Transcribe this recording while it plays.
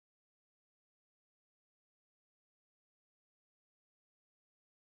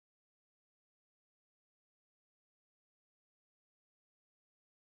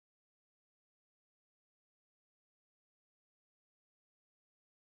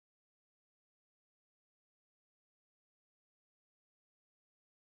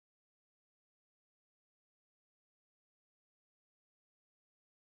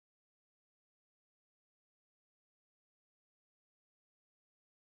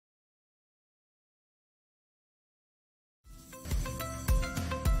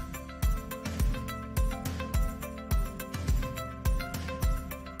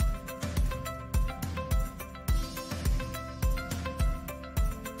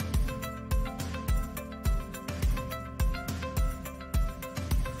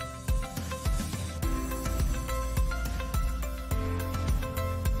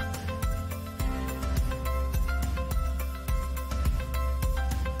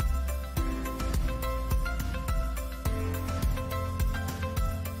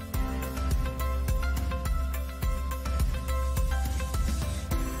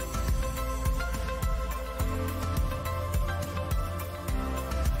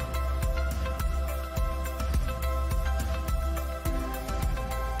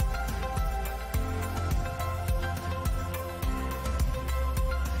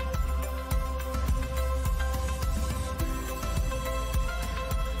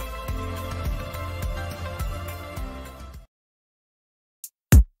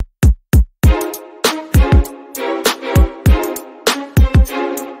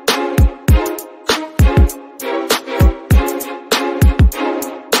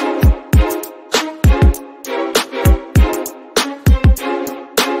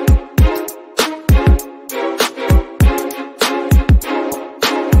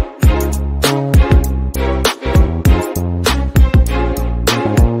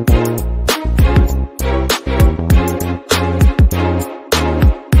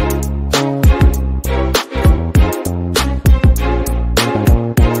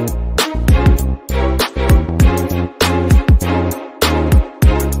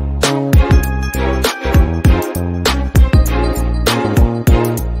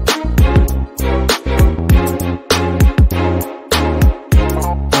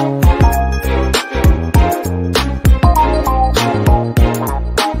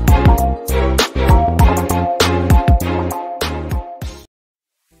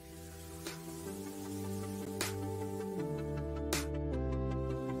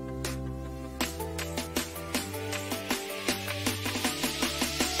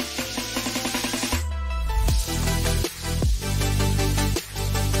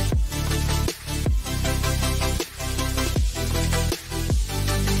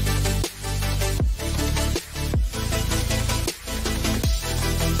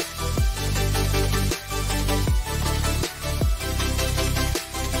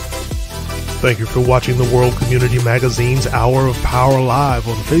Thank you for watching the World Community Magazine's Hour of Power Live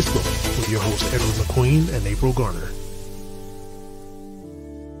on Facebook with your hosts Edward McQueen and April Garner.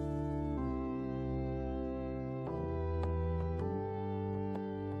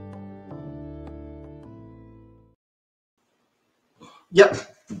 Yep,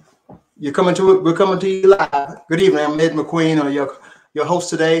 we're coming to you live. Good evening, I'm Ed McQueen, your host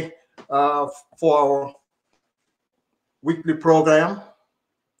today for our weekly program,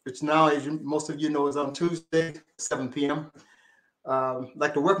 which now, as most of you know, is on Tuesday, 7 p.m. I'd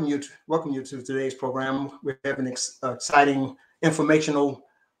like to welcome you to today's program. We have an exciting, informational,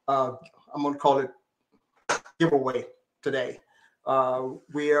 I'm going to call it giveaway today.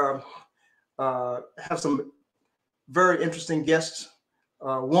 We have some very interesting guests.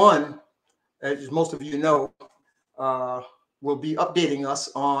 One, as most of you know, will be updating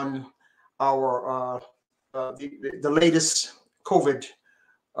us on our the latest COVID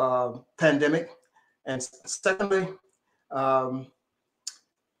pandemic, and secondly,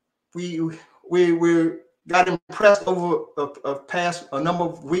 we got impressed over a number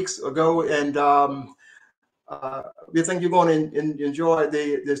of weeks ago, and we think you're going to enjoy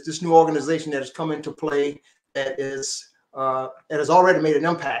this new organization that has come into play that has already made an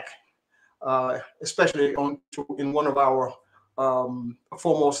impact, especially in one of our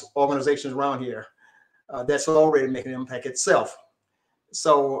foremost organizations around here that's already making an impact itself.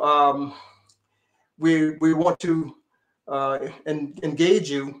 So we want to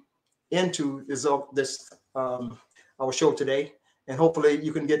engage you into this our show today, and hopefully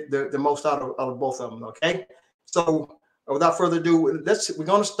you can get the most out of both of them. Okay, so without further ado, we're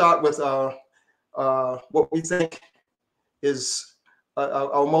going to start with what we think is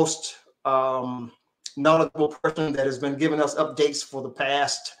our most knowledgeable person that has been giving us updates for the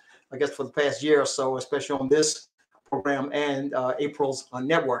past year or so, especially on this program and April's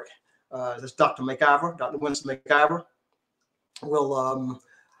network. This is Dr. McIver, Dr. Winston McIver. Well,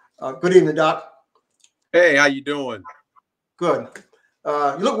 good evening, Doc. Hey, how you doing? Good.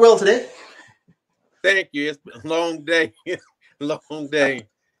 You look well today. Thank you. It's been a long day, long day.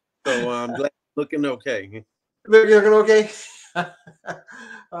 So I'm glad you're looking okay. Looking okay. Doc,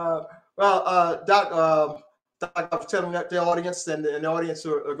 I was telling the audience, and the audience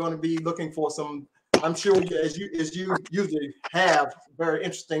are going to be looking for some, I'm sure, as you usually have, very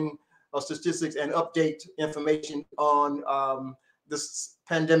interesting statistics and update information on this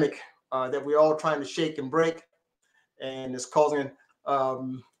pandemic that we're all trying to shake and break, and it's causing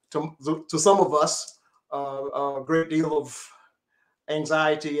to some of us a great deal of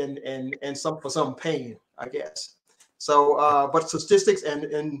anxiety and some pain, I guess. So, but statistics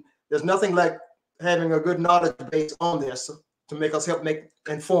and there's nothing like having a good knowledge base on this to make us help make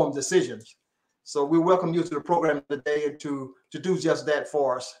informed decisions. So we welcome you to the program today to do just that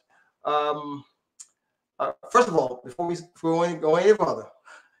for us. First of all, before we go any further,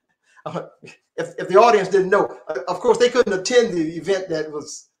 if the audience didn't know, of course they couldn't attend the event that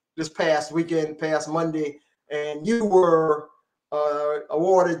was this past weekend, past Monday, and you were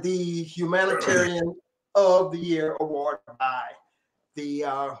awarded the Humanitarian of the Year award by the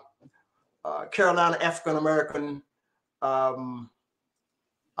Carolina African American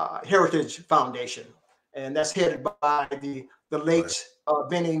Heritage Foundation, and that's headed by the late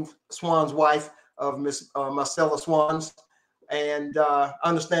Benny Swan's wife of Miss Marcella Swans. And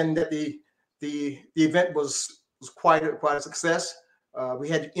understanding that the event was quite a success. We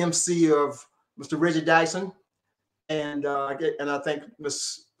had the MC of Mr. Reggie Dyson, and I think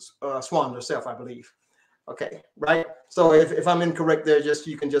Miss Swan herself, I believe. Okay, right. So if I'm incorrect there,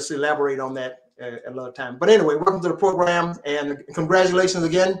 you can just elaborate on that another time. But anyway, welcome to the program, and congratulations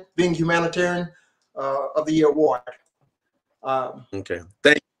again, being Humanitarian of the Year award. Okay,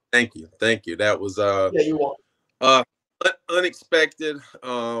 thank you. That was yeah, you are. Unexpected,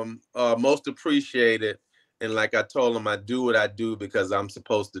 most appreciated, and like I told them, I do what I do because I'm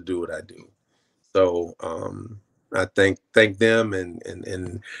supposed to do what I do. So I thank them and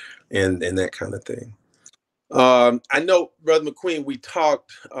that kind of thing. I know, Brother McQueen, we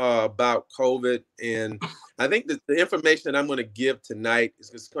talked about COVID, and I think that the information that I'm going to give tonight is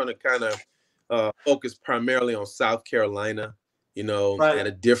just going to kind of focus primarily on South Carolina, Right. at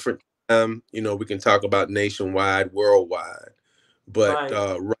a different time. We can talk about nationwide, worldwide, but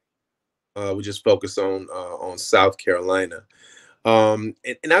we just focus on South Carolina. And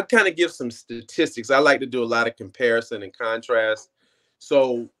I'll kind of give some statistics. I like to do a lot of comparison and contrast.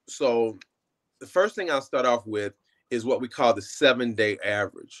 So the first thing I'll start off with is what we call the 7-day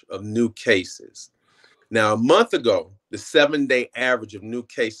average of new cases. Now, a month ago, the 7-day average of new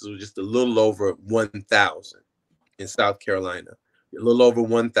cases was just a little over 1,000 in South Carolina. a little over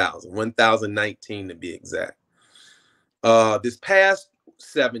 1,000, 1,019 to be exact. This past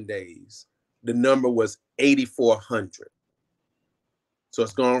 7 days, the number was 8,400. So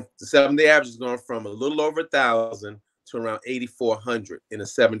it's gone, the 7-day average is going from a little over 1,000 to around 8,400 in a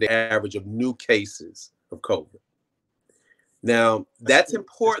 7-day average of new cases of COVID. Now, that's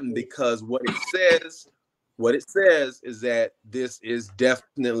important because what it says is that this is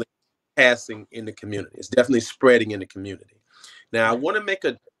definitely passing in the community. It's definitely spreading in the community. Now, I want to make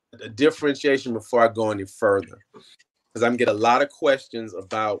a differentiation before I go any further, because I'm getting a lot of questions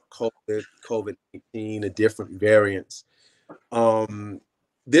about COVID-19, the different variants.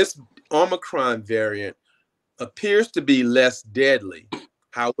 This Omicron variant appears to be less deadly.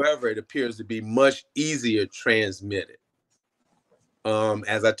 However, it appears to be much easier transmitted.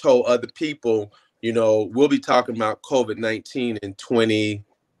 As I told other people, we'll be talking about COVID-19 in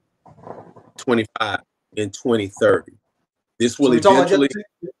 2025, in 2030. This will eventually,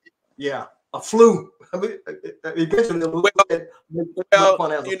 a flu. Eventually,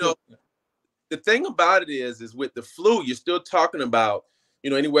 the thing about it is with the flu, you're still talking about,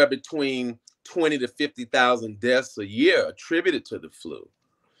 anywhere between 20 to 50,000 deaths a year attributed to the flu.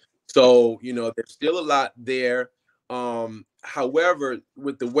 So, there's still a lot there. However,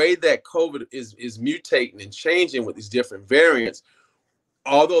 with the way that COVID is mutating and changing with these different variants,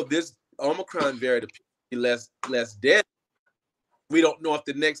 although this Omicron variant appears to be less deadly, we don't know if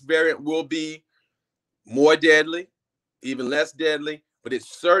the next variant will be more deadly, even less deadly, but it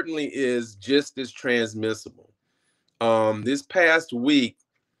certainly is just as transmissible. This past week,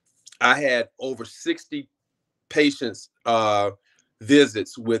 I had over 60 patients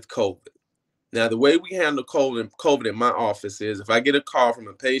visits with COVID. Now, the way we handle COVID in my office is if I get a call from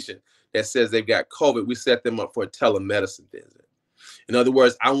a patient that says they've got COVID, we set them up for a telemedicine visit. In other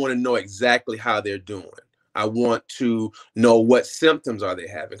words, I want to know exactly how they're doing. I want to know what symptoms are they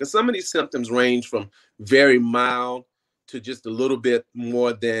having, because some of these symptoms range from very mild to just a little bit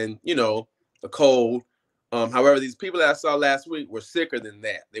more than, a cold. However, these people that I saw last week were sicker than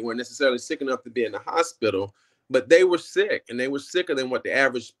that. They weren't necessarily sick enough to be in the hospital, but they were sick, and they were sicker than what the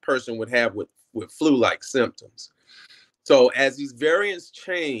average person would have with flu-like symptoms. So as these variants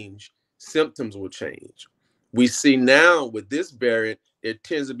change, symptoms will change. We see now with this variant, there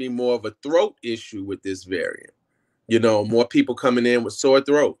tends to be more of a throat issue with this variant. More people coming in with sore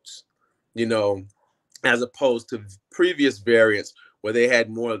throats, as opposed to previous variants where they had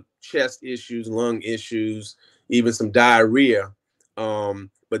more chest issues, lung issues, even some diarrhea.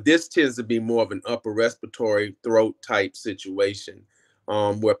 But this tends to be more of an upper respiratory throat type situation,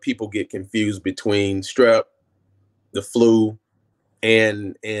 where people get confused between strep, the flu,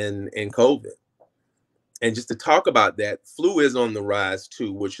 and COVID. And just to talk about that, flu is on the rise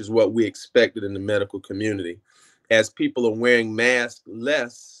too, which is what we expected in the medical community. As people are wearing masks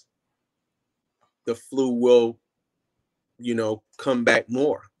less, the flu will, come back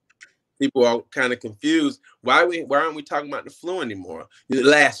more. People are kind of confused. Why aren't we talking about the flu anymore?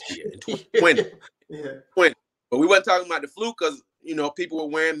 Last year in 2020, but we weren't talking about the flu because people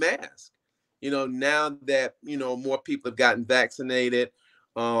were wearing masks. Now that more people have gotten vaccinated,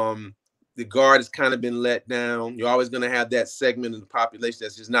 the guard has kind of been let down. You're always going to have that segment of the population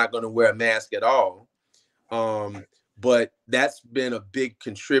that's just not going to wear a mask at all. But that's been a big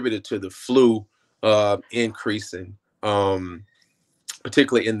contributor to the flu increasing,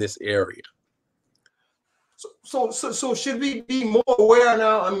 particularly in this area. So should we be more aware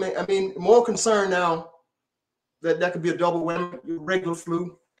now? I mean, more concerned now that could be a double whammy, regular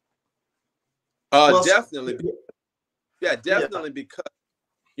flu. Definitely. Yeah, definitely. Because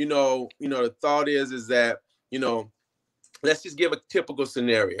the thought is that let's just give a typical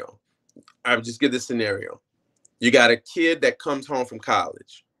scenario. I would just give this scenario. You got a kid that comes home from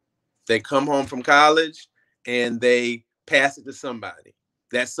college. They come home from college and they pass it to somebody.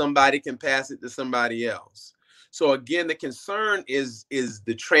 That somebody can pass it to somebody else. So again, the concern is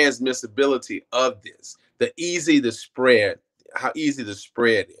the transmissibility of this, how easy the spread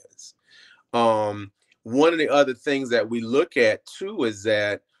is. One of the other things that we look at too is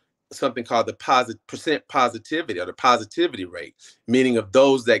that something called the percent positivity, or the positivity rate, meaning of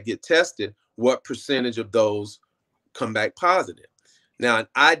those that get tested, what percentage of those come back positive. Now, an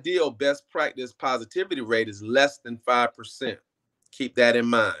ideal best practice positivity rate is less than 5%. Keep that in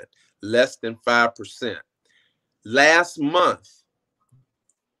mind, less than 5%. Last month,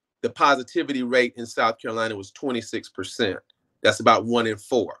 the positivity rate in South Carolina was 26%. That's about 1 in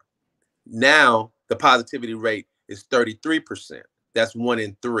 4. Now, the positivity rate is 33%. That's 1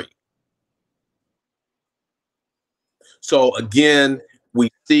 in 3. So again, we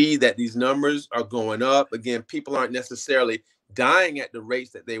see that these numbers are going up. Again, people aren't necessarily dying at the rates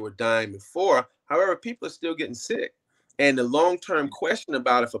that they were dying before. However, people are still getting sick. And the long-term question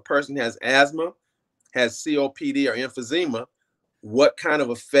about if a person has asthma, has COPD or emphysema, what kind of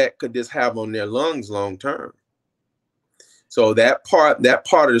effect could this have on their lungs long-term? So that part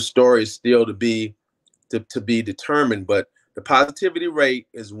of the story is still to be determined, but the positivity rate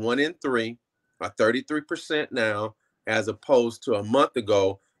is 1 in 3, or 33% now, as opposed to a month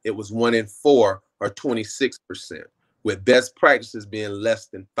ago, it was 1 in 4, or 26%, with best practices being less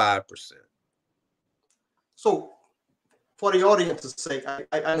than 5%. So for the audience's sake,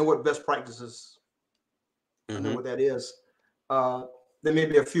 I know what best practices, I know what that is. There may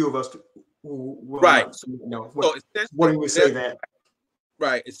be a few of us who will not know. What do we say that?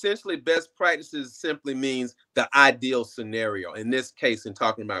 Right. Essentially, best practices simply means the ideal scenario. In this case, in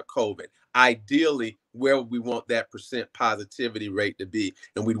talking about COVID, ideally, where we want that percent positivity rate to be,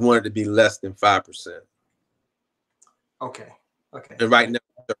 and we'd want it to be less than 5%. Okay. Okay. And right now,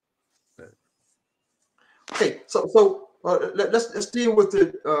 okay. So let's deal with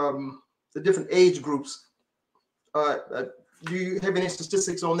the different age groups. Do you have any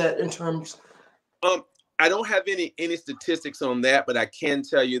statistics on that in terms? I don't have any statistics on that, but I can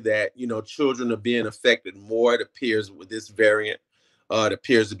tell you that, children are being affected more. It appears with this variant, it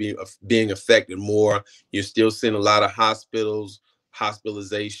appears to be being affected more. You're still seeing a lot of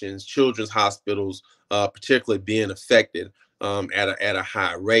hospitalizations, children's hospitals, particularly being affected at a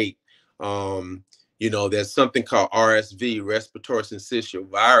high rate. There's something called RSV, respiratory syncytial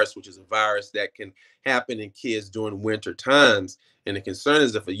virus, which is a virus that can happen in kids during winter times. And the concern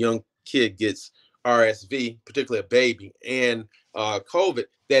is if a young kid gets RSV, particularly a baby, and COVID,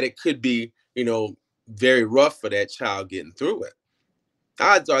 that it could be, very rough for that child getting through it.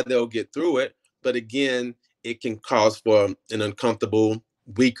 Odds are they'll get through it, but again, it can cause for an uncomfortable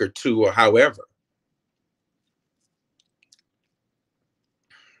week or two or however.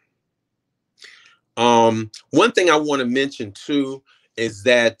 One thing I want to mention too is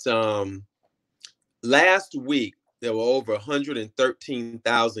that last week, there were over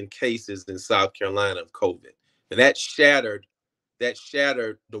 113,000 cases in South Carolina of COVID. And that shattered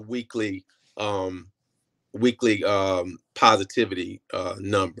the weekly positivity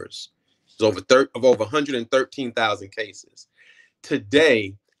numbers. It's over 113,000 cases.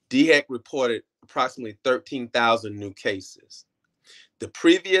 Today, DHEC reported approximately 13,000 new cases. The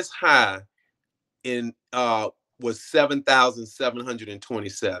previous high was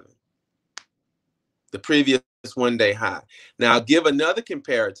 7,727. The previous one-day high. Now, I'll give another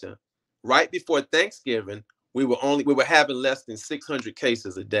comparative. Right before Thanksgiving, we were having less than 600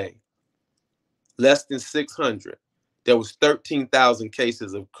 cases a day. Less than 600. There was 13,000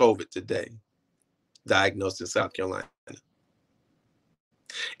 cases of COVID today diagnosed in South Carolina.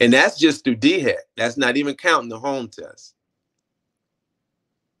 And that's just through DHEC. That's not even counting the home test.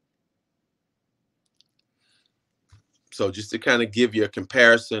 So just to kind of give you a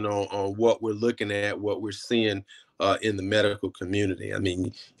comparison on what we're looking at, what we're seeing in the medical community. I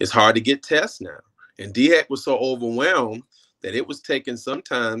mean, it's hard to get tests now. And DHEC was so overwhelmed that it was taking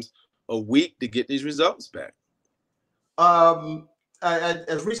sometimes a week to get these results back.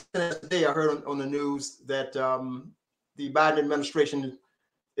 As recently as today, I heard on the news that the Biden administration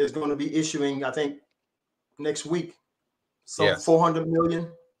is going to be issuing, I think, next week, some 400 million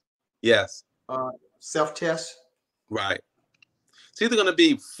self-tests. Right. It's either going to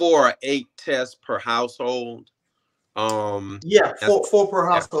be 4 or 8 tests per household. Four per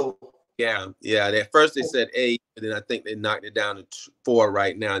household. Yeah. At first they said 8, but then I think they knocked it down to 4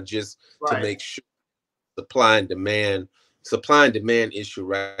 right now, just to make sure supply and demand issue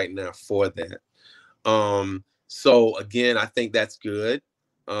right now for that. So again, I think that's good.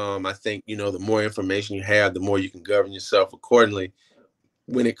 I think, the more information you have, the more you can govern yourself accordingly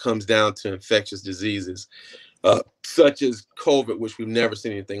when it comes down to infectious diseases. Such as COVID, which we've never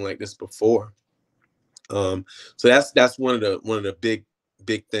seen anything like this before. So that's one of the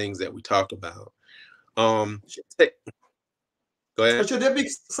big things that we talk about. Go ahead. Should there be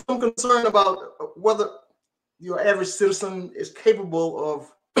some concern about whether your average citizen is capable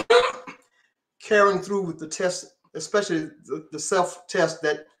of carrying through with the test, especially the self-test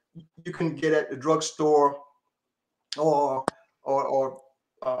that you can get at the drugstore or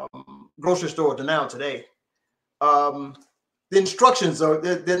grocery store today? The instructions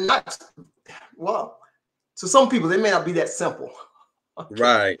they're not, well, to some people they may not be that simple. Okay.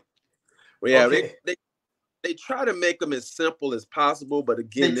 Right. Well, yeah, they try to make them as simple as possible, but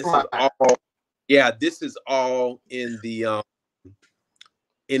again, this is all in the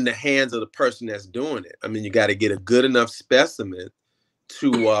hands of the person that's doing it. I mean, you got to get a good enough specimen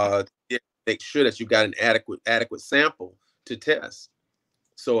to make sure that you got an adequate sample to test.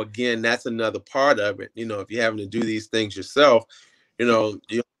 So again, that's another part of it. You know, if you're having to do these things yourself, you know,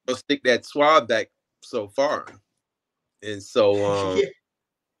 you don't stick that swab back so far. And so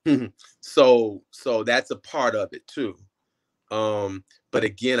so that's a part of it too. But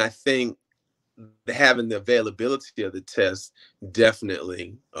again, I think having the availability of the test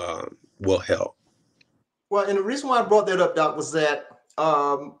definitely will help. Well, and the reason why I brought that up, Doc, was that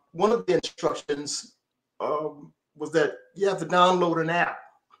one of the instructions was that you have to download an app.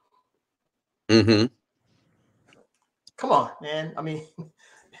 Mm-hmm. Come on, man. I mean,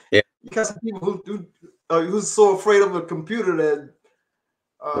 yeah. You got some people who's so afraid of a computer that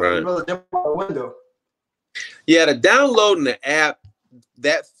right. they'd rather jump out the window. Yeah, the downloading the app,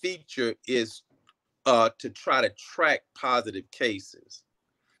 that feature is to try to track positive cases.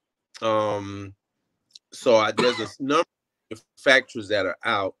 So there's a number of factors that are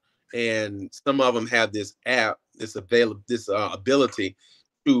out, and some of them have this app, this ability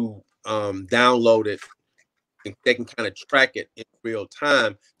to download it, and they can kind of track it in real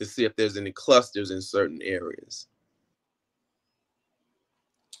time to see if there's any clusters in certain areas.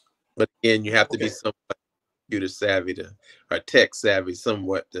 But again, you have to be somewhat computer savvy or tech savvy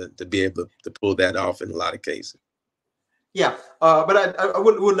somewhat to be able to pull that off in a lot of cases. Yeah, but I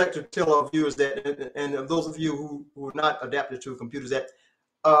would like to tell our viewers that, and those of you who are not adapted to computers, that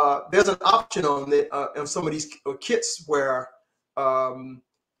there's an option on some of these kits where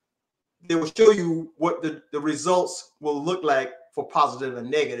they will show you what the results will look like for positive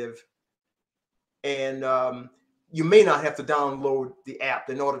and negative, and you may not have to download the app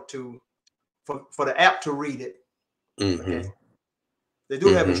in order for the app to read it. Mm-hmm. Okay, they do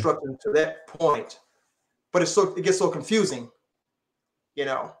have instructions to that point. But it gets so confusing, you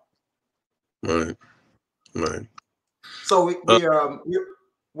know. Right. So we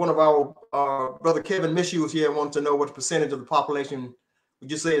one of our brother Kevin Mishu here wants to know what percentage of the population would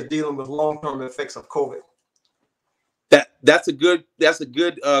you say is dealing with long-term effects of COVID? That's a good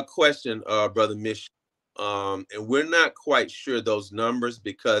question, brother Mish. And we're not quite sure those numbers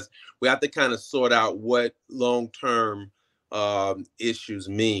because we have to kind of sort out what long-term issues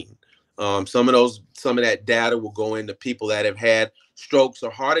mean. Some of that data will go into people that have had strokes or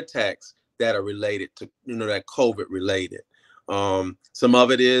heart attacks that are related to, that COVID related. Some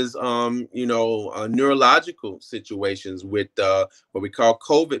of it is, neurological situations with what we call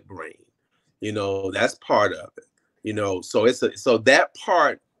COVID brain. That's part of it. So that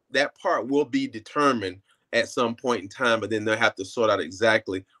part will be determined at some point in time, but then they'll have to sort out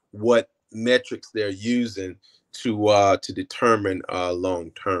exactly what metrics they're using to determine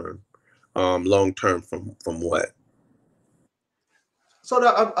long term from what. So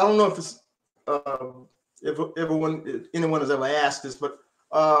I don't know if it's if anyone has ever asked this, but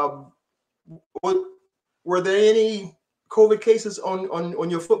were there any COVID cases on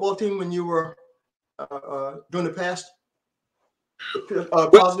your football team when you were during the past?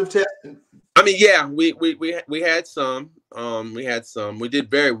 Positive test? I mean, yeah, we had some. We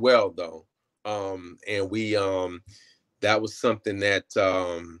did very well though, and we that was something that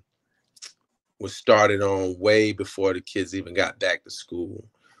was started on way before the kids even got back to school.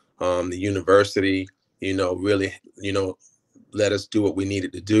 The university, really, let us do what we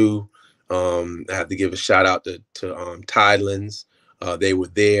needed to do. I have to give a shout out to Tidelands. They were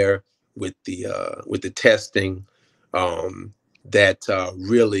there with the testing. That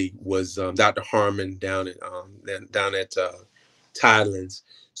really was Dr. Harmon down at Tidelands.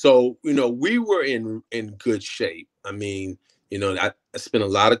 So we were in good shape. I mean, I spent a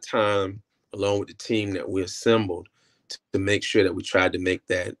lot of time along with the team that we assembled to make sure that we tried to make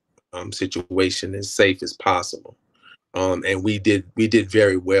that situation as safe as possible. And we did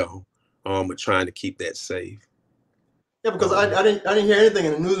very well with trying to keep that safe. Yeah, because I didn't hear anything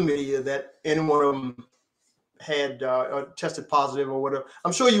in the news media that any one of them had tested positive or whatever.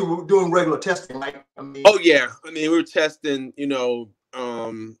 I'm sure you were doing regular testing, right? Oh yeah, we were testing. We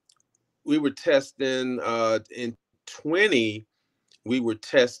were testing in 20. We were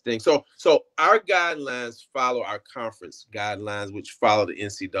testing. So our guidelines follow our conference guidelines, which follow the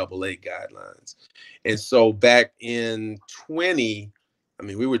NCAA guidelines. And so back in 20,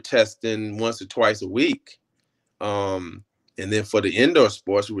 we were testing once or twice a week. And then for the indoor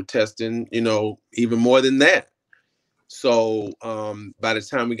sports, we were testing, even more than that. So by the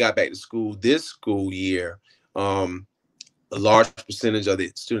time we got back to school this school year, a large percentage of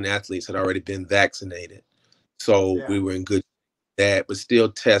the student athletes had already been vaccinated. So we were in good that, but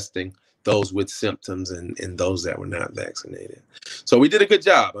still testing those with symptoms and those that were not vaccinated. So we did a good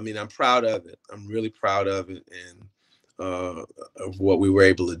job. I'm proud of it. I'm really proud of it and of what we were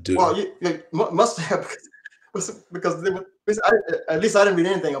able to do. Well, you must have, because there were At least I didn't read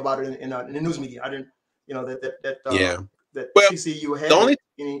anything about it in the news media. I didn't, that Well, CCU had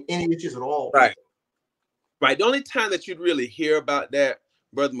any issues at all. Right. The only time that you'd really hear about that,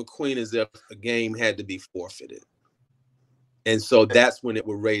 Brother McQueen, is if a game had to be forfeited, and so that's when it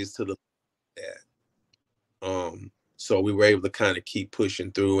would raise to the that. So we were able to kind of keep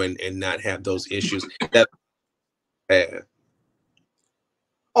pushing through and not have those issues that.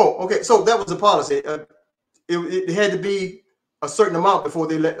 Oh, okay. So that was the policy. It had to be a certain amount before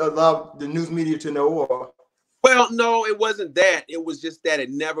they allowed the news media to know, or. Well, no, it wasn't that. It was just that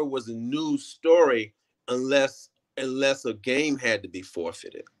it never was a news story unless a game had to be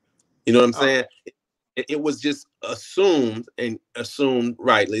forfeited. You know what I'm saying? It was just assumed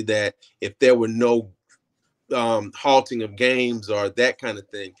rightly that if there were no halting of games or that kind of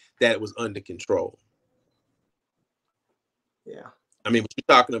thing, that it was under control. Yeah. I mean,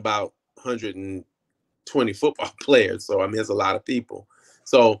 we're talking about 120 football players, so I mean, there's a lot of people.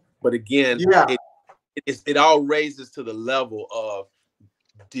 So, but again, it all raises to the level of,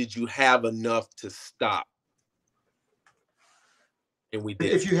 did you have enough to stop? And we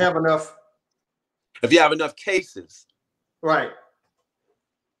did. If you have enough cases, right?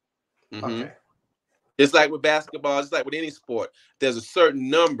 Mm-hmm. Okay. It's like with basketball. It's like with any sport. There's a certain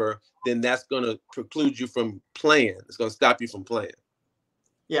number, then that's going to preclude you from playing. It's going to stop you from playing.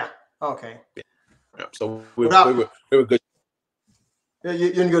 Yeah. Okay. Yeah. So we were good. Yeah,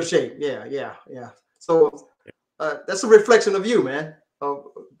 you're in good shape. Yeah. So that's a reflection of you, man. Of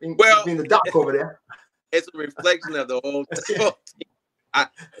being the doc over there. It's a reflection of the whole team.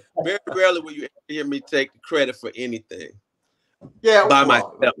 Very rarely will you hear me take credit for anything. Yeah, by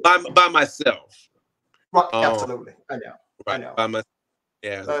myself. Right, absolutely. I know. Right, I know. by myself.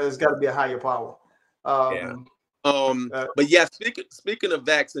 Yeah. There's got to be a higher power. But yeah, speaking of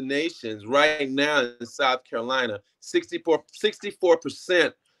vaccinations, right now in South Carolina,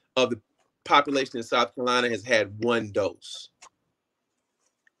 64% of the population in South Carolina has had one dose.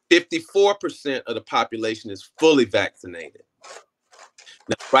 54% of the population is fully vaccinated.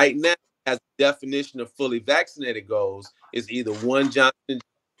 Now, right now, as the definition of fully vaccinated goes, is either 1 Johnson &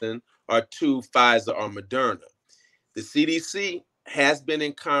 Johnson or 2 Pfizer or Moderna. The CDC has been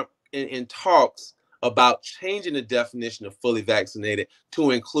in talks about changing the definition of fully vaccinated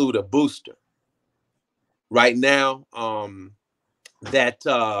to include a booster. Right now,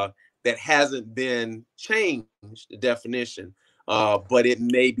 that hasn't been changed, the definition, but it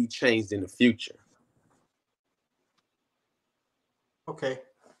may be changed in the future. Okay.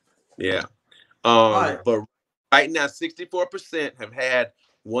 Yeah. Right. But right now, 64% have had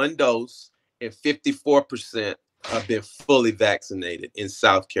one dose and 54% have been fully vaccinated in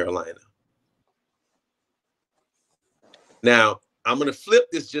South Carolina. Now, I'm going to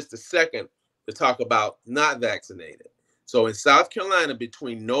flip this just a second to talk about not vaccinated. So in South Carolina,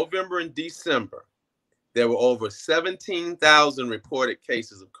 between November and December, there were over 17,000 reported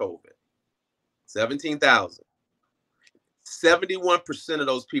cases of COVID. 17,000. 71% of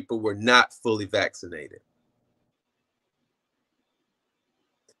those people were not fully vaccinated.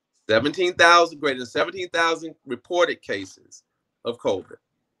 greater than 17,000 reported cases of COVID,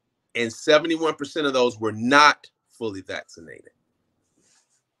 and 71% of those were not fully vaccinated.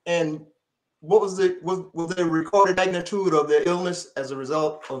 And what was the recorded magnitude of the illness as a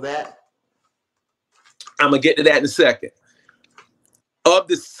result of that? I'm gonna get to that in a second. Of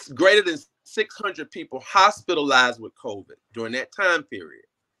the greater than 600 people hospitalized with COVID during that time period,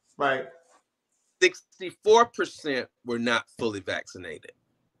 right, 64% were not fully vaccinated.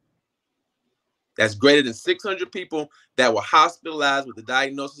 That's greater than 600 people that were hospitalized with the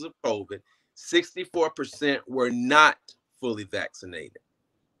diagnosis of COVID. 64% were not fully vaccinated.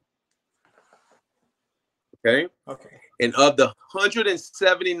 Okay. And of the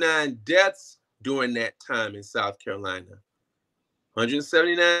 179 deaths during that time in South Carolina,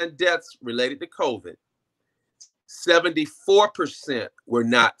 179 deaths related to COVID, 74% were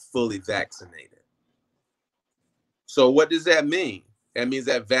not fully vaccinated. So what does that mean? That means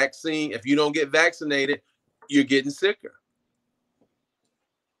that vaccine, if you don't get vaccinated, you're getting sicker.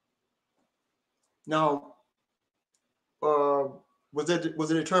 Now, was it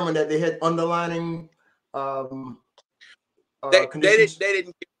determined that they had underlying conditions?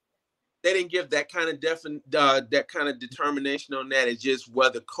 They didn't give that kind of determination on that. It's just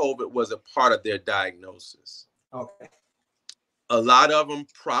whether COVID was a part of their diagnosis. Okay. A lot of them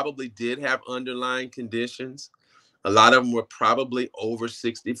probably did have underlying conditions. A lot of them were probably over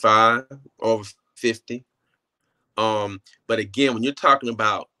 65, over 50. But again, when you're talking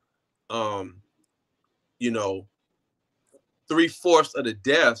about, 3/4 of the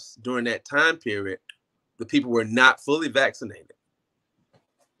deaths during that time period the people were not fully vaccinated.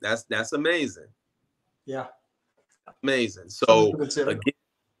 That's amazing. Yeah. Amazing. So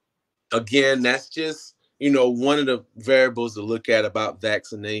again, that's just, one of the variables to look at about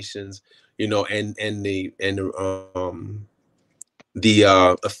vaccinations, and the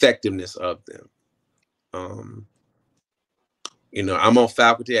effectiveness of them. I'm on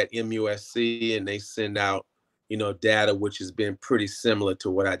faculty at MUSC, and they send out, data which has been pretty similar to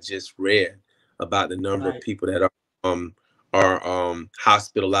what I just read about the number of people that are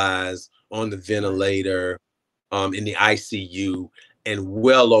hospitalized, on the ventilator, in the ICU, and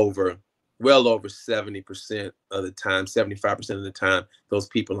well over 70% of the time, 75% of the time, those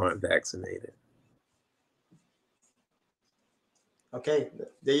people aren't vaccinated. Okay,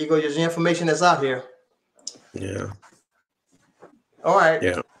 there you go. There's the information that's out here. Yeah. All right.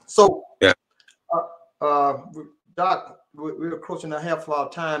 Yeah. So, yeah. Doc, we're approaching the half of our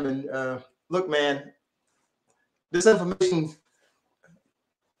time, and look, man, this information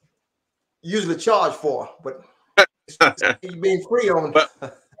usually charged for, but it's being free on.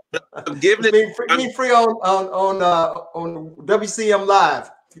 I'm giving it. Being free on WCM Live.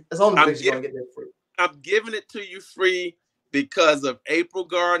 That's the only place you're gonna get that free. I'm giving it to you free because of April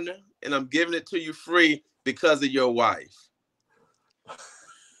Gardner, and I'm giving it to you free because of your wife.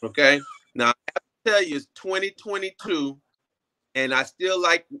 Okay. Now I have to tell you, it's 2022, and I still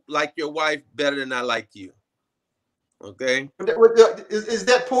like your wife better than I like you. Okay. Is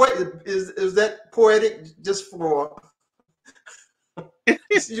that poetic? Is that poetic just for?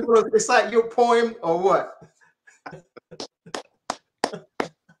 You want to recite your poem or what?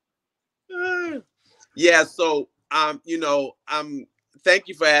 Yeah. So thank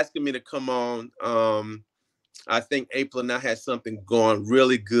you for asking me to come on. I think April and I had something going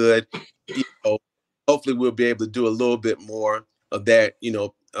really good. Hopefully we'll be able to do a little bit more of that,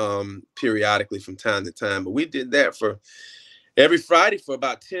 periodically from time to time. But we did that for every Friday for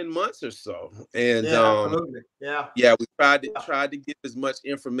about 10 months or so. And absolutely. Yeah, we tried to get as much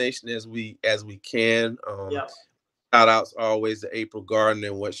information as we can. Shout outs always to April Gardner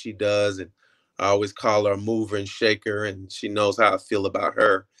and what she does, and I always call her a mover and shaker, and she knows how I feel about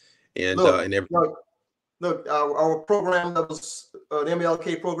her. And everything. Look, our program, that was the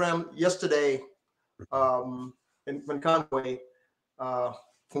MLK program yesterday, in Conway,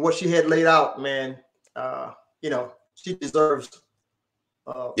 from what she had laid out, man, she deserves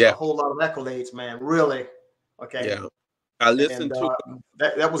a whole lot of accolades, man. Really. Okay. Yeah. I listened to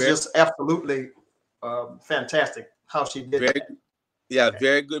that was just absolutely fantastic how she did that. Yeah,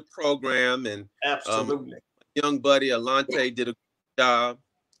 very good program, and absolutely. Young buddy Alante did a good job.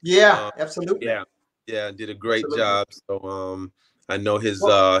 Yeah, absolutely. Yeah, did a great job. So I know his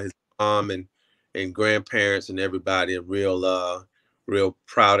mom and grandparents and everybody are real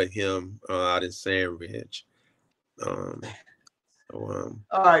proud of him out in Sand Ridge. All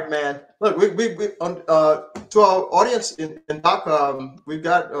right, man. Look, we to our audience in Doc, we've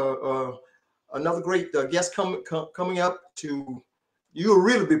got another great guest coming up. You'll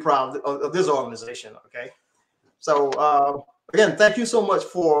really be proud of this organization. Okay, so again, thank you so much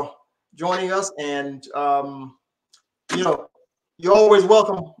for joining us, and you're always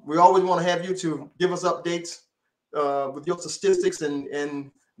welcome. We always want to have you to give us updates with your statistics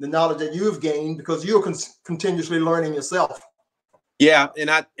and the knowledge that you've gained, because you're continuously learning yourself. Yeah, and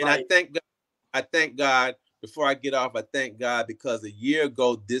I thank God. I thank God. Before I get off, I thank God, because a year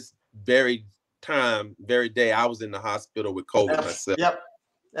ago this very day, I was in the hospital with COVID myself. Yep,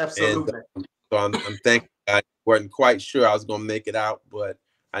 absolutely. And, so I'm thanking God. I wasn't quite sure I was going to make it out, but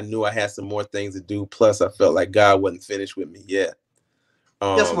I knew I had some more things to do. Plus, I felt like God wasn't finished with me yet.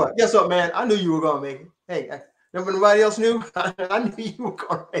 Guess what, man? I knew you were going to make it. Hey, remember anybody else knew? I knew you were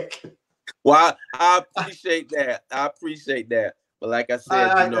going to make it. Well, I appreciate that. But like I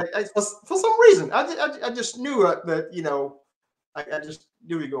said, for some reason, I just knew that, I just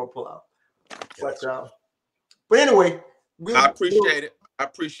knew you were going to pull out. But anyway, I appreciate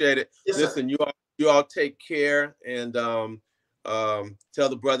it. Yes, listen, sir. You all take care, and tell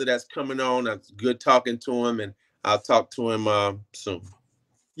the brother that's coming on. It's good talking to him, and I'll talk to him soon.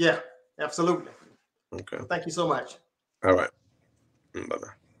 Yeah, absolutely. Okay. Thank you so much. All right.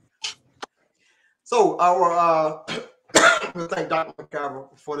 Bye-bye. So our we thank Dr.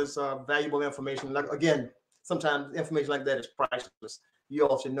 McIver for this valuable information. Like, again, sometimes information like that is priceless. You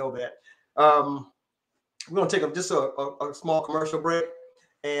all should know that. We're going to take just a small commercial break,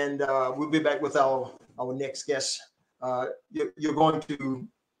 and we'll be back with our next guest. You're going to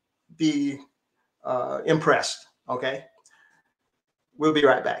be impressed. Okay, we'll be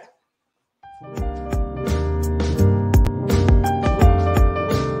right back.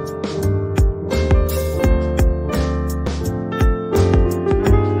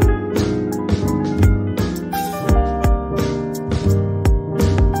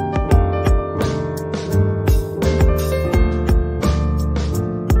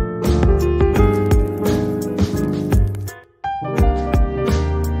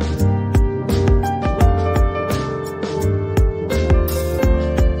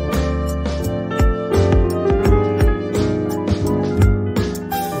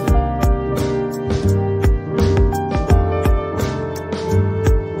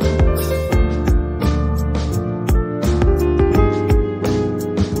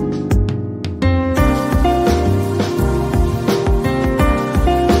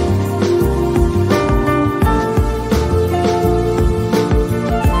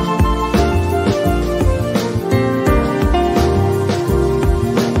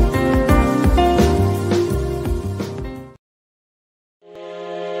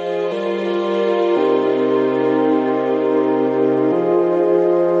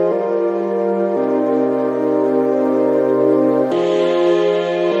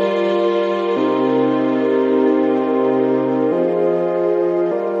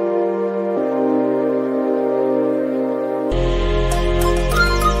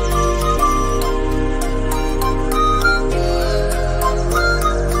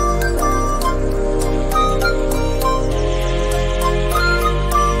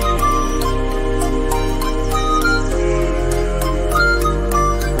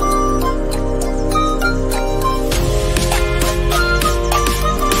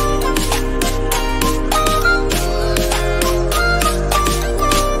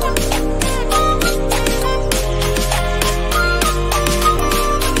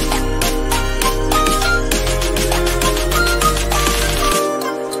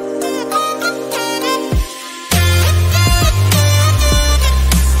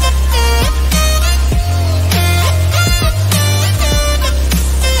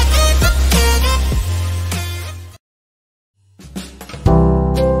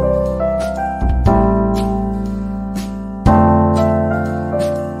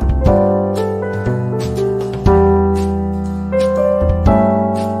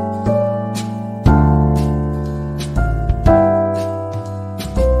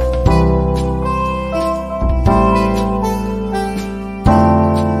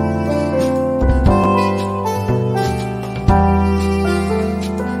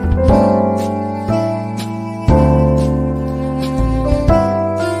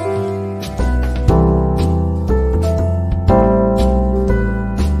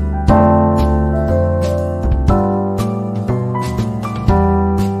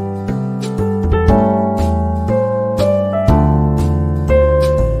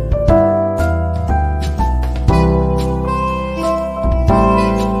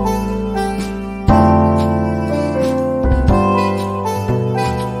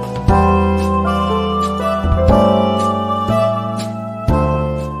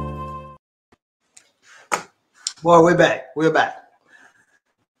 Well, we're back. We're back.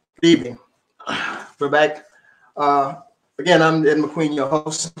 Good evening. We're back. Again, I'm Ed McQueen, your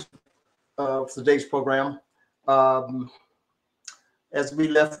host for today's program. As we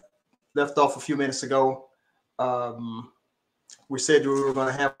left off a few minutes ago, we said we were going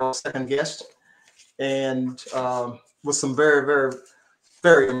to have our second guest, and with some very, very,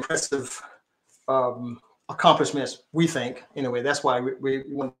 very impressive accomplishments, we think. Anyway, that's why we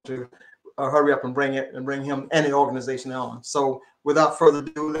want to hurry up and bring him and the organization on. So without further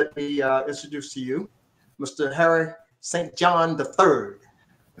ado, let me introduce to you Mr. Harry St. John III.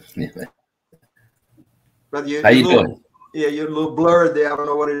 Brother, how you doing? Yeah, you're a little blurred there. I don't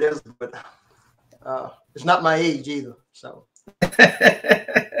know what it is, but it's not my age either. So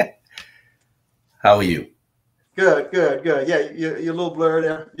how are you? Good. Yeah, you're a little blurred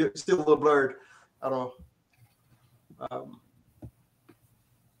there. You're still a little blurred. I don't know.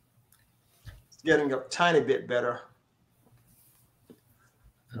 It's getting a tiny bit better.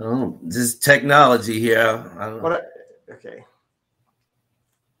 Oh, this technology here. I don't know. Okay.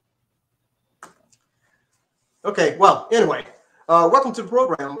 Okay. Well, anyway, welcome to the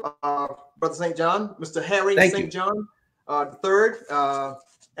program, Brother St. John, Mr. Harry St. John III,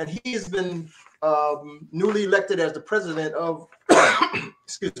 and he has been newly elected as the president of,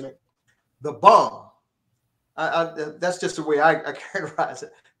 excuse me, the bomb. That's just the way I characterize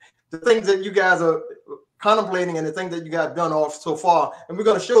it. The things that you guys are contemplating and the things that you guys have done off so far, and we're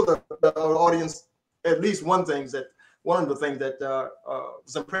going to show the audience at least one of the things that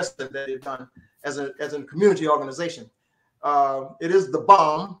was impressive that they've done as a community organization. It is the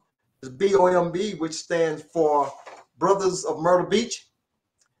BOMB, it's BOMB, which stands for Brothers of Myrtle Beach,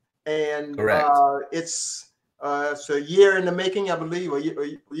 and it's a year in the making, I believe, a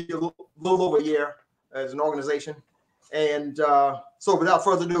little over a year as an organization. And so without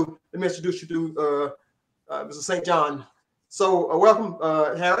further ado, let me introduce you to Mr. St. John. So welcome,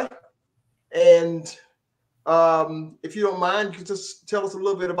 Harry. And if you don't mind, you can just tell us a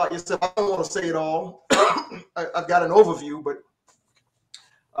little bit about yourself. I don't want to say it all. I've got an overview, but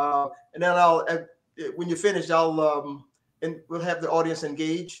and then when you're finished, and we'll have the audience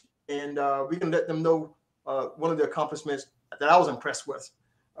engage, and we can let them know one of the accomplishments that I was impressed with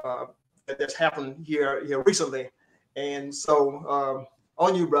that's happened here recently. And so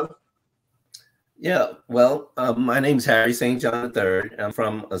on you, brother. Yeah, well, my name's Harry St. John III. I'm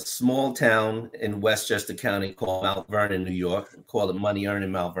from a small town in Westchester County called Mount Vernon, New York. I call it Money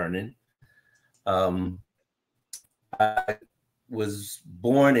Earning Mount Vernon. I was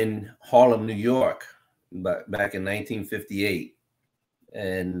born in Harlem, New York, back in 1958,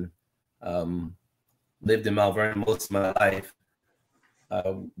 and lived in Mount Vernon most of my life. I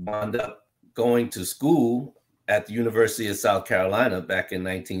wound up going to school at the University of South Carolina back in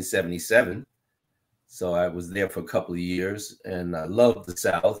 1977. So I was there for a couple of years, and I loved the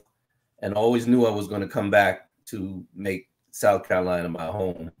South, and always knew I was going to come back to make South Carolina my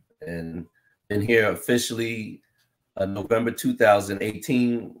home. And been here officially November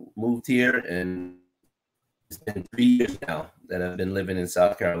 2018, moved here, and it's been 3 years now that I've been living in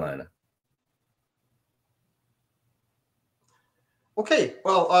South Carolina. Okay,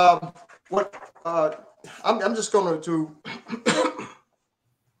 well, I'm just going to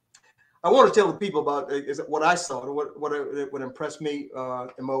I want to tell the people about what I saw, what impressed me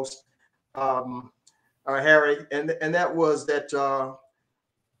the most, Harry, and that was that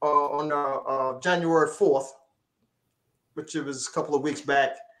on January 4th, which it was a couple of weeks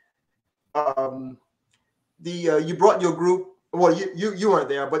back, you brought your group. Well, you weren't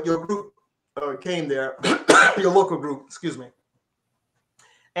there, but your group came there, your local group, excuse me,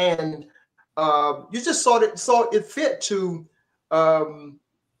 and you just saw it fit to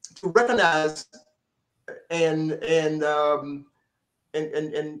recognize and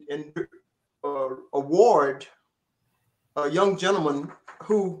award a young gentleman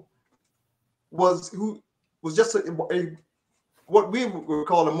who was just what we would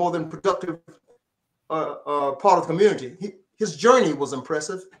call a more than productive part of the community. His journey was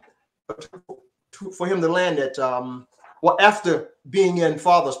impressive for him to land at after being in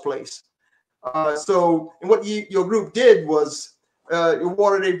Father's Place. So, and what your group did was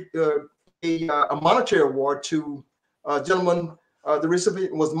awarded a monetary award to a gentleman. The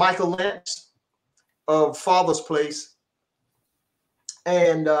recipient was Michael Lance of Father's Place,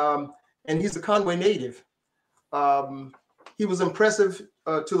 and he's a Conway native. He was impressive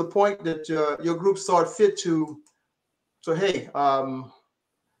to the point that your group saw it fit to hey,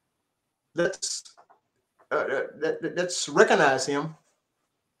 let's recognize him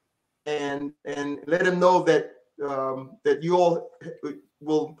and let him know that that you all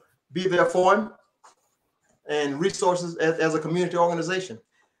will be there for him, and resources as a community organization.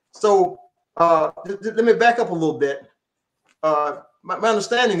 So let me back up a little bit. My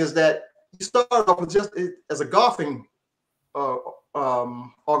understanding is that you started off with just as a golfing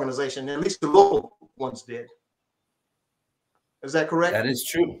organization, at least the local ones did. Is that correct? That is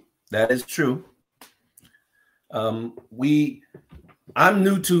true. That is true. I'm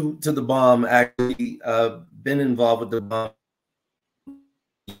new to the bomb. Actually, been involved with the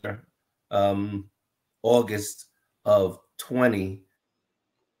bomb August of 20.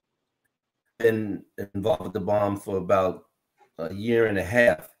 Been involved with the bomb for about a year and a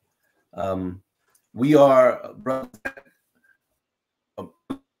half. We are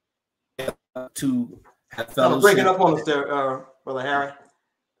to have fellowship. Breaking up on us there, Brother Harry.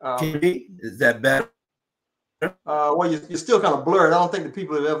 Is that better? Well, you're still kind of blurred. I don't think the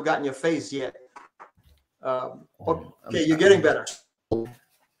people have ever gotten your face yet. Okay, you're getting better.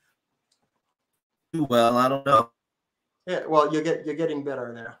 Well, I don't know. Yeah, well, you're getting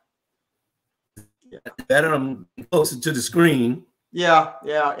better there. Yeah. Better. I'm closer to the screen. Yeah,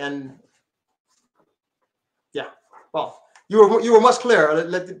 and yeah. Well, you were much clearer.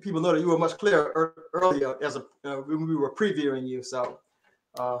 Let the people know that you were much clearer earlier when we were previewing you. So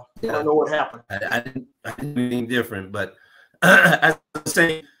I don't know what happened. I didn't do anything different, but as I was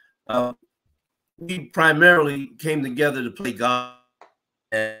saying, we primarily came together to play golf.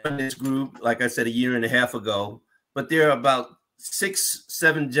 And this group, like I said, a year and a half ago, but there are about 6,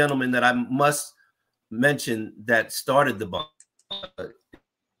 7 gentlemen that I must mention that started the bomb.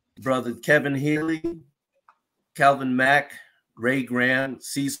 Brother Kevin Healy, Calvin Mack, Ray Graham,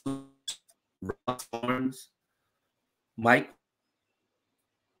 Cecil, Ross Horns, Mike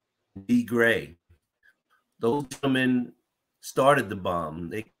D. Gray. Those gentlemen started the bomb.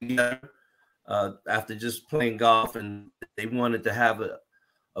 They after just playing golf, and they wanted to have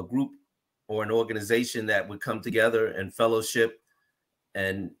a group or an organization that would come together and fellowship.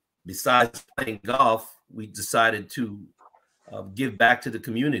 And besides playing golf, we decided to give back to the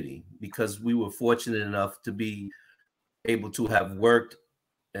community, because we were fortunate enough to be able to have worked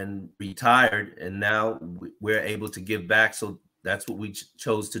and retired, and now we're able to give back. So that's what we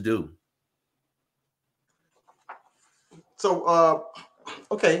chose to do. So,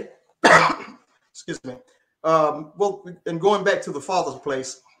 okay. Excuse me. Well, and going back to the Father's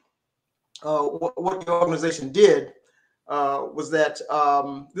Place, what the organization did was that,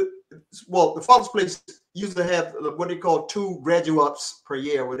 the Father's Place used to have what they call 2 graduates per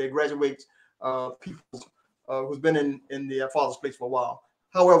year, where they graduate people who's been in the Father's Place for a while.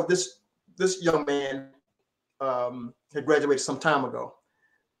 However, this young man had graduated some time ago.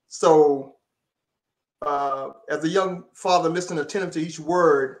 So as the young father listened attentively to each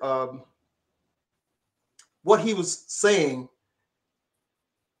word, what he was saying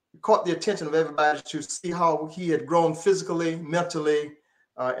caught the attention of everybody to see how he had grown physically, mentally,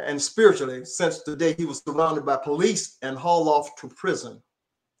 and spiritually since the day he was surrounded by police and hauled off to prison.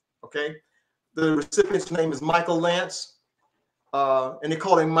 Okay, the recipient's name is Michael Lance, and they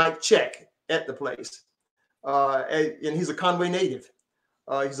call him Mike Check at the place. And he's a Conway native.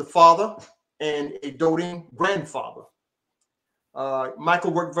 He's a father and a doting grandfather.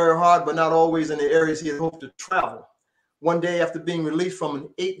 Michael worked very hard, but not always in the areas he had hoped to travel. One day, after being released from an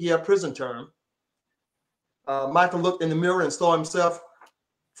 8-year prison term, Michael looked in the mirror and saw himself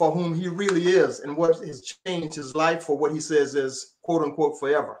for whom he really is, and what has changed his life for what he says is, quote unquote,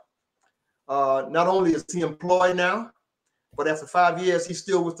 forever. Not only is he employed now, but after 5 years, he's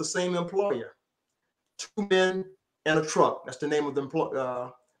still with the same employer. 2 men and a truck. That's the name of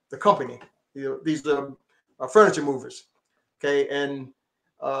the company. These are furniture movers. Okay, and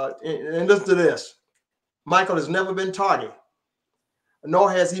listen to this. Michael has never been tardy,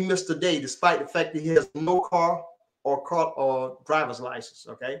 nor has he missed a day, despite the fact that he has no car or driver's license.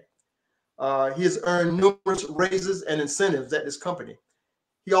 Okay, he has earned numerous raises and incentives at this company.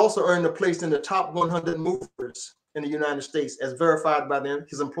 He also earned a place in the top 100 movers in the United States, as verified by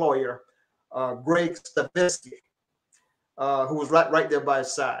his employer, Greg Stavisky, who was right there by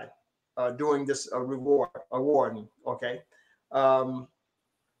his side during this awarding. Okay. And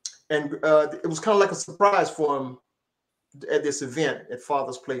it was kind of like a surprise for him at this event at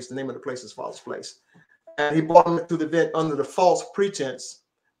Father's Place. The name of the place is Father's Place. And he brought him to the event under the false pretense.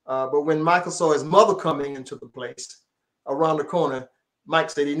 But when Michael saw his mother coming into the place around the corner, Mike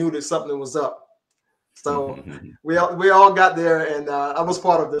said he knew that something was up. So we all got there, and I was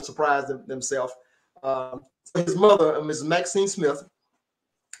part of the surprise themselves. His mother, Ms. Maxine Smith,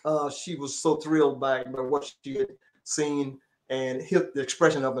 she was so thrilled by what she had seen and hit the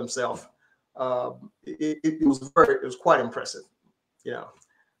expression of himself. It was quite impressive, you know.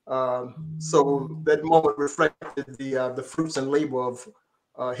 So that moment reflected the fruits and labor of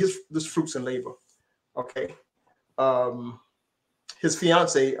this fruits and labor. Okay. His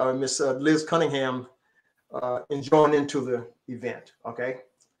fiance, Miss Liz Cunningham, joined into the event. Okay.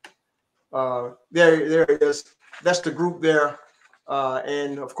 There it is. That's the group there.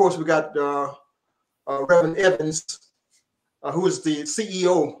 And of course, we got Reverend Evans, who is the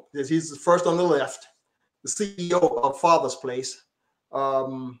CEO. He's the first on the left, the CEO of Father's Place.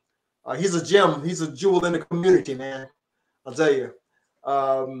 He's a gem. He's a jewel in the community, man. I'll tell you.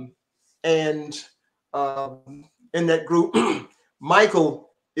 And in that group,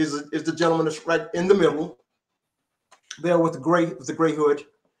 Michael is the gentleman that's right in the middle, there with the gray hood.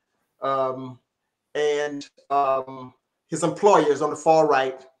 And his employer is on the far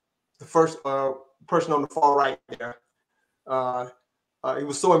right, the first person on the far right there. He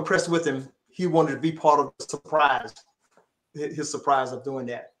was so impressed with him, he wanted to be part of the surprise, his surprise of doing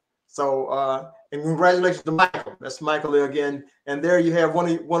that. So, and congratulations to Michael. That's Michael there again. And there you have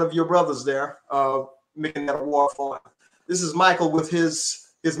one of your brothers there making that award for him. This is Michael with his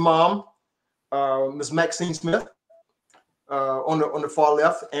mom, Miss Maxine Smith, on the far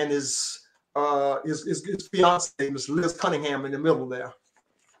left, and his fiance, Miss Liz Cunningham, in the middle there.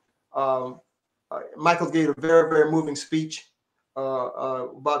 Michael gave a very, very moving speech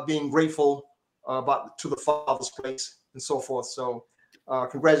about being grateful to the Father's Place and so forth. So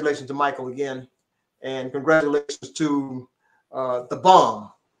congratulations to Michael again, and congratulations to the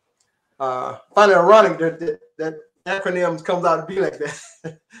bomb. Finally ironic that acronym comes out to be like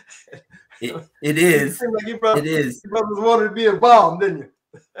that. It is. Like it is. Your brothers wanted to be a bomb, didn't you?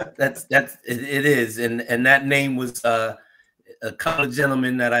 It is, and that name was a couple of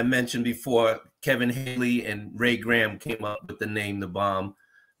gentlemen that I mentioned before, Kevin Haley and Ray Graham, came up with the name The Bomb,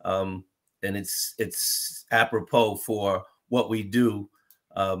 and it's apropos for what we do.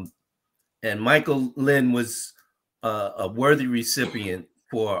 And Michael Lynn was a worthy recipient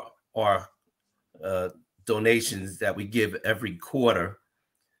for our donations that we give every quarter.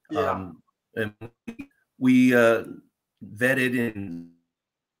 Yeah. And we vetted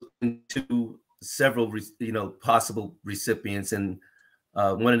into several, possible recipients. And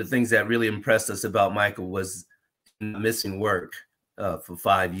one of the things that really impressed us about Michael was missing work for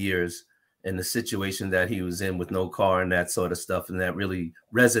 5 years and the situation that he was in with no car and that sort of stuff. And that really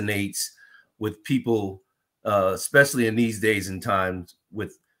resonates with people, especially in these days and times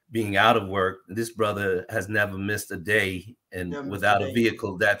with being out of work. This brother has never missed a day, and without a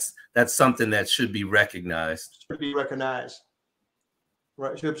vehicle, that's something that should be recognized. Should be recognized.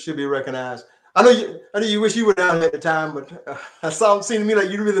 Right, should be recognized. I know you wish you were down at the time, but it seemed to me like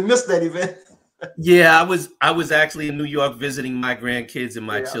you really missed that event. Yeah, I was actually in New York visiting my grandkids and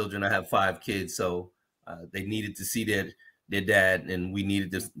my children. I have 5 kids, so they needed to see their dad, and we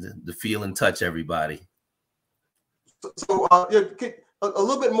needed to feel and touch everybody. So a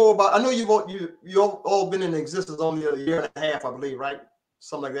little bit more about. I know you've all been in existence only a year and a half, I believe, right?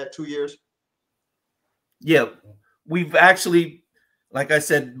 Something like that, 2 years. Yeah, we've actually, like I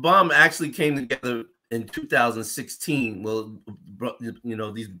said, BOMB actually came together in 2016. Well,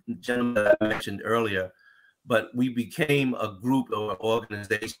 these gentlemen that I mentioned earlier, but we became a group or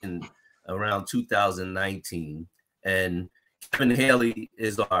organization around 2019. And Kevin Haley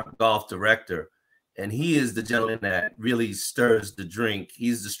is our golf director, and he is the gentleman that really stirs the drink.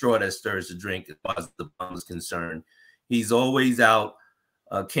 He's the straw that stirs the drink as far as the BOMB is concerned. He's always out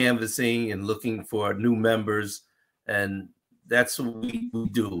canvassing and looking for new members, and that's what we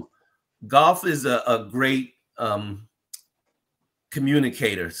do. Golf is a great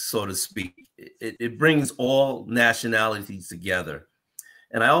communicator, so to speak. It brings all nationalities together.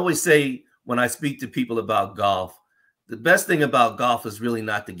 And I always say when I speak to people about golf, the best thing about golf is really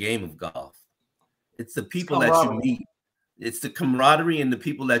not the game of golf. It's the people that you meet. It's the camaraderie and the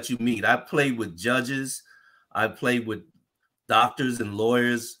people that you meet. I played with judges. I played with doctors and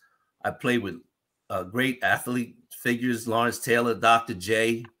lawyers. I played with great athlete figures, Lawrence Taylor, Dr.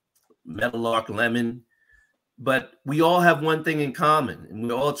 J, Meadowlark Lemon. But we all have one thing in common, and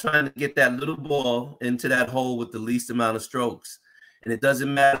we're all trying to get that little ball into that hole with the least amount of strokes. And it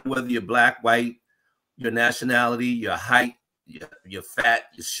doesn't matter whether you're black, white, your nationality, your height, you're fat,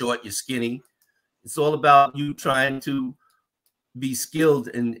 you're short, you're skinny. It's all about you trying to be skilled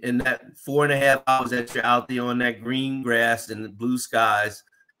in that 4.5 hours that you're out there on that green grass and the blue skies.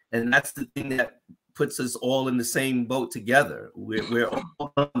 And that's the thing that puts us all in the same boat together. We're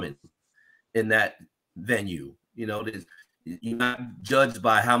all coming in that venue. You're not judged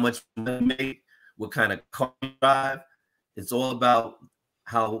by how much money you make, what kind of car you drive. It's all about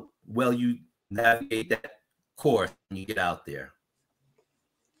how well you navigate that course when you get out there.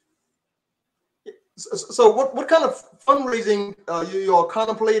 So what kind of fundraising you are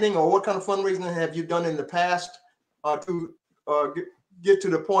contemplating, or what kind of fundraising have you done in the past to get to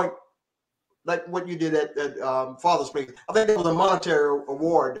the point like what you did at Father's Place? I think there was a monetary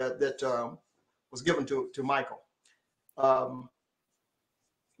award that was given to Michael.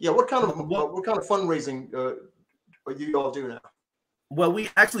 Yeah, what kind of fundraising you all do now? Well, we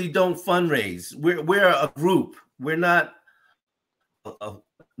actually don't fundraise. We're a group. We're not a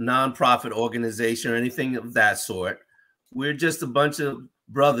nonprofit organization or anything of that sort. We're just a bunch of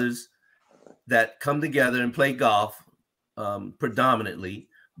brothers that come together and play golf predominantly.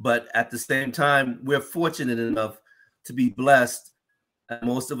 But at the same time, we're fortunate enough to be blessed.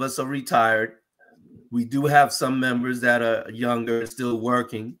 Most of us are retired. We do have some members that are younger and still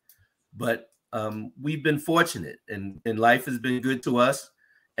working, but we've been fortunate, and life has been good to us.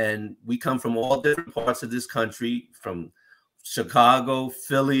 And we come from all different parts of this country, from Chicago,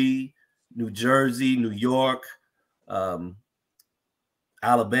 Philly, New Jersey, New York,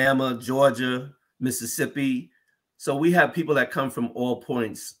 Alabama, Georgia, Mississippi. So we have people that come from all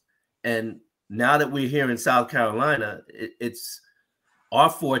points. And now that we're here in South Carolina, it's our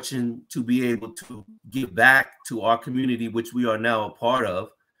fortune to be able to give back to our community, which we are now a part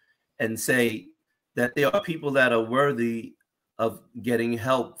of, and say that there are people that are worthy of getting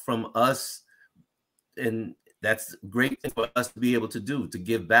help from us. And that's great for us to be able to do, to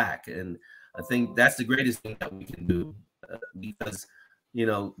give back. And I think that's the greatest thing that we can do, because, you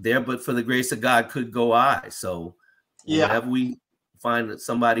know, there but for the grace of God could go I. So yeah, whenever we find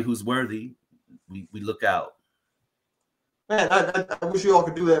somebody who's worthy, we look out. Man, I wish you all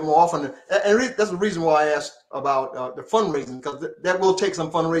could do that more often. And that's the reason why I asked about the fundraising, because that will take some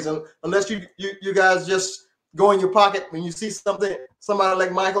fundraising. Unless you guys just go in your pocket when you see somebody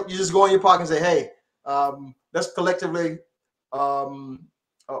like Michael, you just go in your pocket and say, hey, let's collectively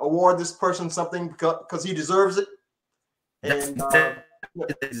award this person something because he deserves it. And that's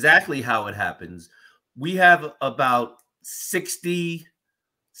exactly how it happens. We have about 60,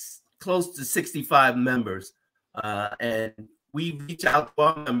 close to 65 members. And we reach out to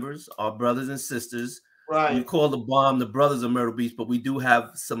our members, our brothers and sisters. Right. We call the BOM the Brothers of Myrtle Beach, but we do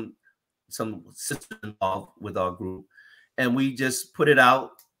have some sisters involved with our group. And we just put it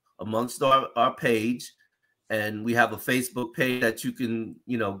out amongst our page. And we have a Facebook page that you can,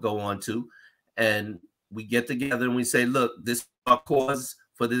 go on to. And we get together and we say, look, this is our cause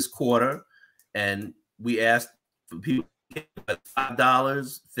for this quarter. And we ask for people $5,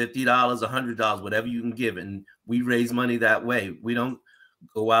 $50, $100, whatever you can give, and we raise money that way. We don't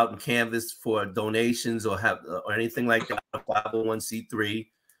go out and canvas for donations or anything like that. 501c3.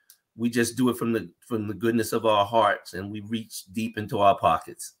 We just do it from the goodness of our hearts, and we reach deep into our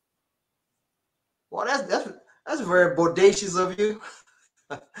pockets. Well, that's very bodacious of you.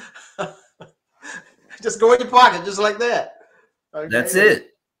 Just go in your pocket, just like that. Okay? That's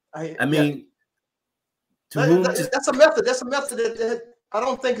it. I mean. Yeah. That's a method. That's a method that I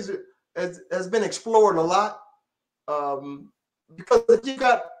don't think has been explored a lot, because you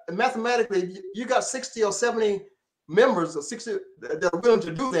got mathematically you got 60 or 70 members or 60 that are willing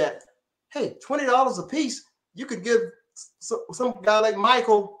to do that. Hey, $20 a piece, you could give some guy like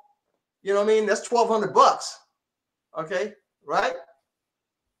Michael. You know what I mean? That's $1,200. Okay, right?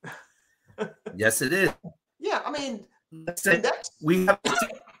 Yes, it is. Yeah, I mean we have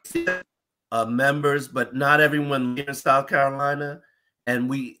members, but not everyone here in South Carolina, and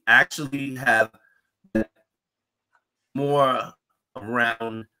we actually have more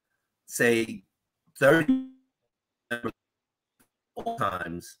around, say, 30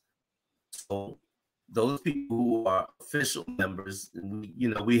 times. So those people who are official members,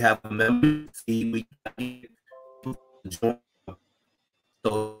 we have a member fee. We join.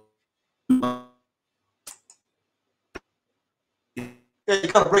 So.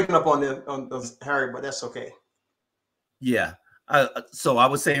 You're kind of breaking up on those, Harry, but that's okay. Yeah. So I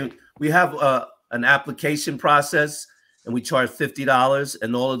was saying we have an application process, and we charge $50,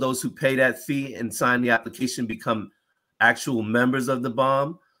 and all of those who pay that fee and sign the application become actual members of the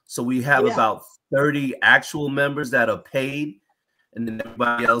BOM. So we have about 30 actual members that are paid, and then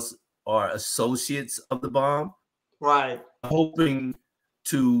everybody else are associates of the BOM. Right. Hoping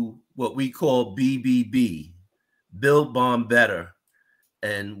to what we call BBB, Build BOM Better.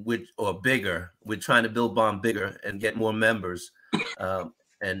 Or bigger. We're trying to build BOM bigger and get more members.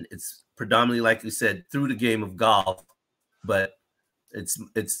 And it's predominantly, like we said, through the game of golf, but it's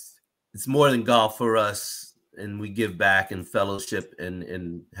more than golf for us, and we give back and fellowship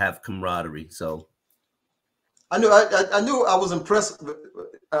and have camaraderie. So I knew I was impressed with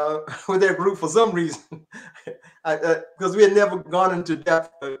that group for some reason, because we had never gone into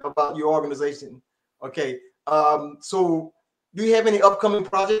depth about your organization. Okay. So do you have any upcoming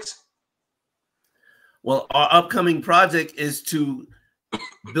projects? Well, our upcoming project is to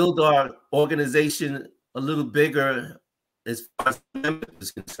build our organization a little bigger as far as membership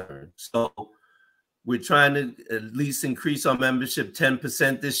is concerned. So we're trying to at least increase our membership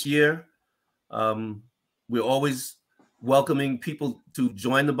 10% this year. We're always welcoming people to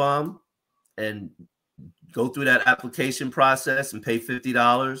join the BOM and go through that application process and pay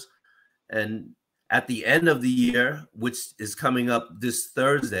 $50. And at the end of the year, which is coming up this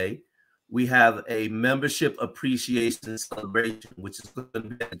Thursday, we have a membership appreciation celebration, which is going to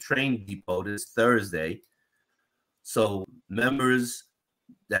be at the train depot this Thursday. So members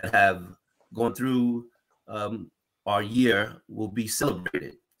that have gone through our year will be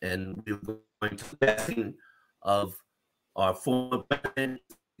celebrated. And we're going to the passing of our former president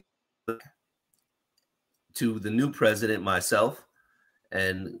to the new president, myself.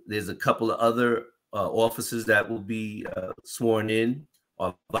 And there's a couple of other officers that will be sworn in.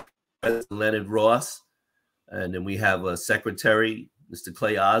 Our Vice President Leonard Ross, and then we have a secretary, Mr.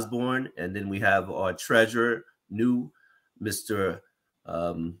 Clay Osborne, and then we have our treasurer, new Mr.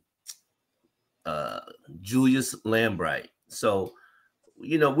 Julius Lambright. So,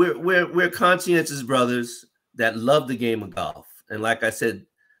 you know, we're conscientious brothers that love the game of golf. And like I said,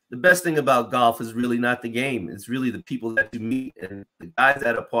 the best thing about golf is really not the game. It's really the people that you meet, and the guys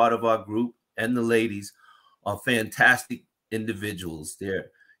that are part of our group and the ladies are fantastic individuals. They're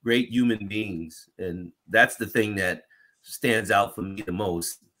great human beings. And that's the thing that stands out for me the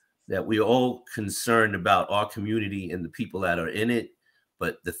most, that we're all concerned about our community and the people that are in it.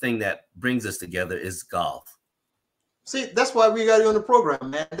 But the thing that brings us together is golf. See, that's why we got you on the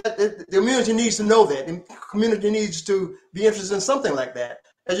program, man. The community needs to know that. The community needs to be interested in something like that.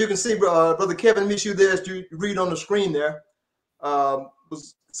 As you can see, Brother Kevin Michu there, as you read on the screen there,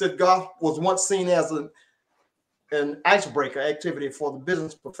 said golf was once seen as an icebreaker activity for the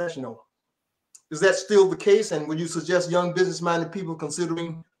business professional. Is that still the case? And would you suggest young business-minded people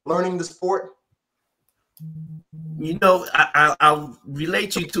considering learning the sport? You know, I'll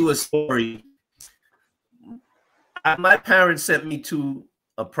relate you to a story. My parents sent me to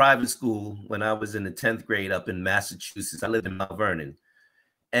a private school when I was in the 10th grade up in Massachusetts. I lived in Mount Vernon.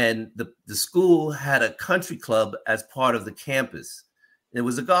 And the school had a country club as part of the campus. It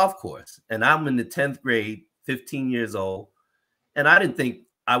was a golf course. And I'm in the 10th grade, 15 years old. And I didn't think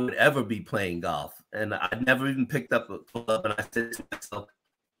I would ever be playing golf. And I never even picked up a club. And I said to myself,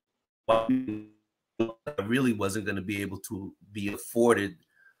 well, I really wasn't going to be able to be afforded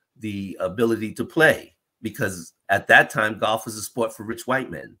the ability to play, because at that time, golf was a sport for rich white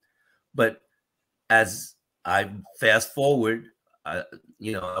men. But as I fast forward,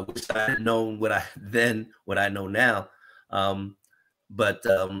 you know, I wish I had known what I know now. But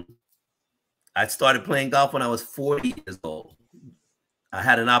I started playing golf when I was 40 years old. I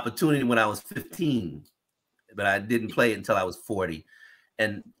had an opportunity when I was 15, but I didn't play it until I was 40.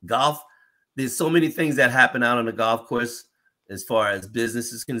 And golf, there's so many things that happen out on the golf course as far as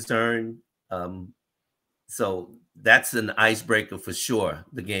business is concerned. So that's an icebreaker for sure,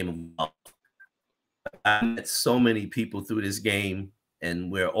 the game of golf. I met so many people through this game,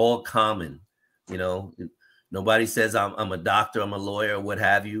 and we're all common. You know, nobody says I'm a doctor, I'm a lawyer, what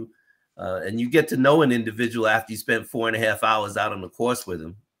have you. And you get to know an individual after you spend 4.5 hours out on the course with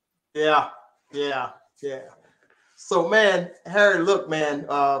him. Yeah. So, man, Harry, look, man,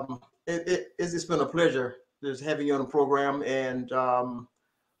 it's been a pleasure just having you on the program, and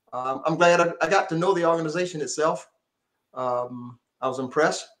I'm glad I got to know the organization itself. I was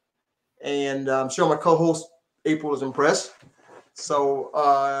impressed, and I'm sure my co-host April is impressed. So,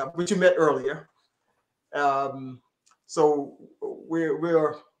 which you met earlier. So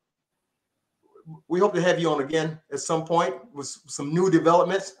we hope to have you on again at some point with some new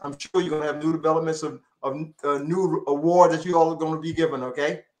developments. I'm sure you're going to have new developments of a new award that you all are going to be given.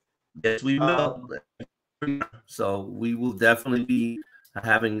 Okay. Yes, we will. So we will definitely be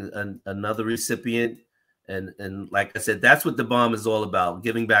having another recipient. And like I said, that's what the BOM is all about,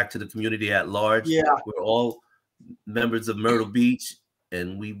 giving back to the community at large. Yeah. We're all members of Myrtle Beach,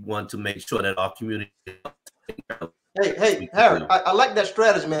 and we want to make sure that our community. Hey, Harry, I like that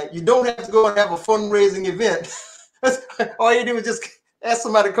strategy, man. You don't have to go and have a fundraising event. All you do is just ask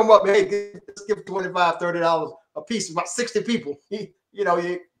somebody to come up and, hey, let's give $25, $30 a piece, about 60 people. You got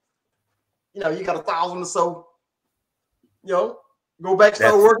 1,000 or so. You know, go back,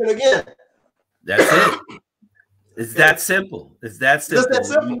 start working again. That's it. It's that simple. It's that simple. Just that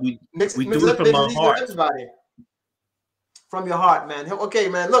simple. We do it from our heart. From your heart, man. Okay,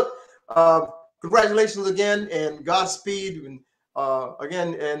 man. Look, congratulations again, and Godspeed. And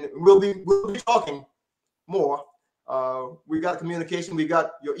again, and we'll be talking more. We got communication. We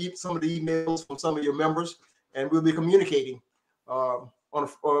got some of the emails from some of your members, and we'll be communicating on a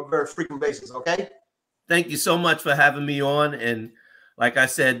very frequent basis. Okay. Thank you so much for having me on. And like I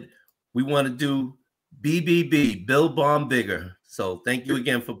said, we want to do BBB, Build Bomb Bigger. So thank you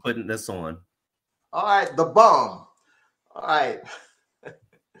again for putting this on. All right, the bomb. All right.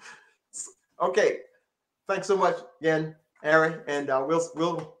 Okay. Thanks so much again, Harry, and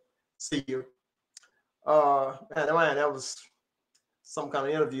we'll see you. Man, that was some kind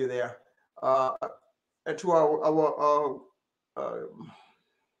of interview there. And to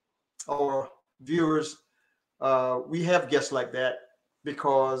our viewers, we have guests like that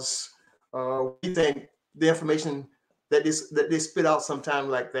because we think the information that they spit out sometime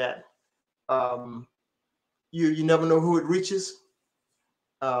like that, you never know who it reaches,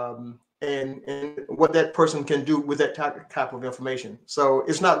 and what that person can do with that type of information. So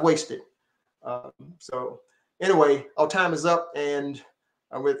it's not wasted. So anyway, our time is up, and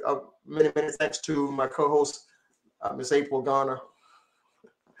with many thanks to my co-host, Miss April Garner.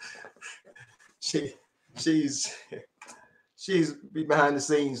 She's behind the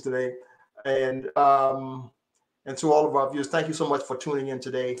scenes today, and to all of our viewers, thank you so much for tuning in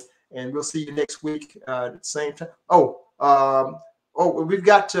today, and we'll see you next week at the same time. We've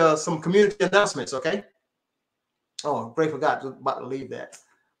got some community announcements. Okay. Oh, great! Forgot about to leave that.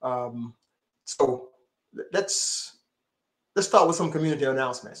 So let's start with some community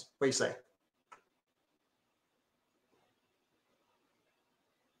announcements. What do you say?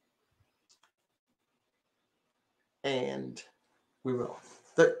 And we will.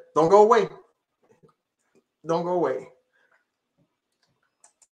 Don't go away. Don't go away.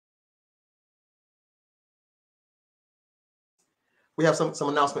 We have some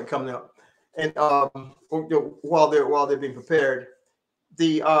announcement coming up, and while they're being prepared,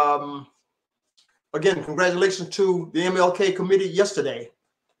 again, congratulations to the MLK committee yesterday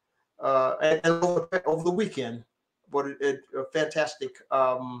and over the weekend. What a fantastic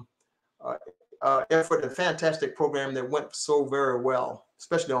effort and fantastic program that went so very well,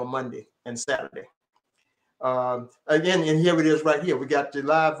 especially on Monday and Saturday. Again, and here it is right here. We got the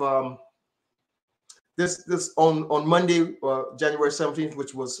live this on Monday, January 17th,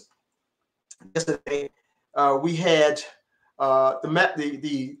 which was yesterday. We had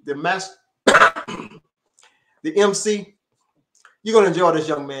the MC. You're gonna enjoy this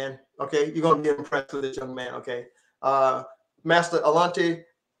young man. Okay, you're gonna be impressed with this young man. Okay, Master Alante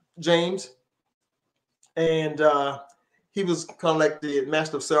James, and he was kind of like the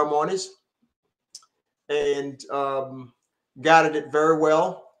master of ceremonies, and guided it very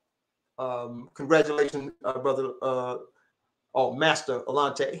well. Congratulations, brother, Master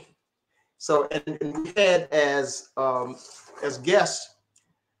Alante. So, and we had as guests,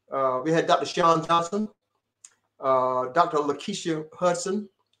 we had Dr. Sean Johnson, Dr. Lakeisha Hudson,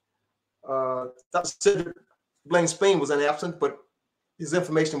 Dr. Cedric Blaine Spain was absent, but his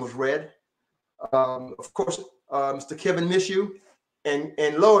information was read. Of course, Mr. Kevin Mishu,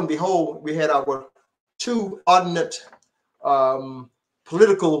 and lo and behold, we had our two ardent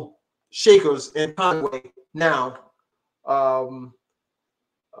political shakers in Conway now.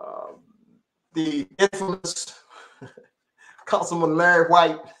 The infamous Councilman Larry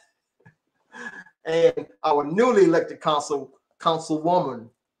White and our newly elected councilwoman,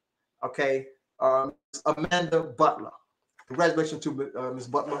 okay, Amanda Butler. Congratulations to Ms.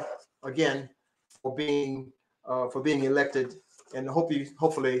 Butler again for being elected, and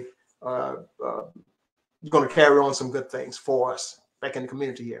hopefully you're going to carry on some good things for us back in the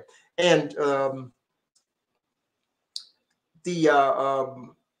community here. And the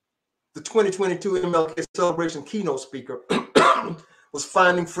 2022 MLK Celebration keynote speaker was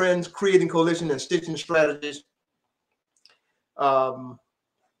finding friends, creating coalition, and stitching strategies.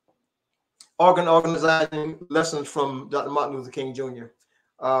 Organizing lessons from Dr. Martin Luther King Jr.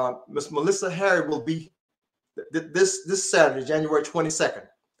 Ms. Melissa Harry will be this Saturday, January 22nd.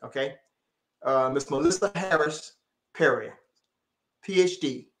 Okay, Ms. Melissa Harris Perry,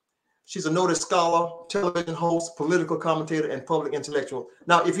 PhD. She's a noted scholar, television host, political commentator, and public intellectual.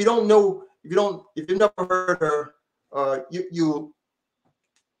 Now, if you don't know, if you've never heard her, you're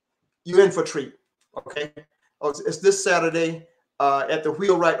in for a treat. Okay, it's this Saturday at the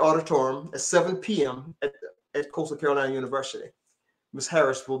Wheelwright Auditorium at 7 p.m. at Coastal Carolina University. Ms.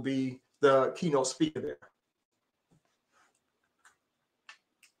 Harris will be the keynote speaker there.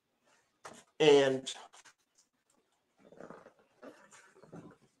 And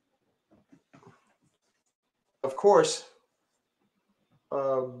of course,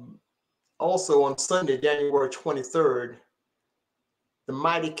 also on Sunday, January 23rd, the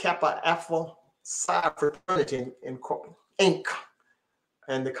mighty Kappa Alpha Psi Fraternity Inc.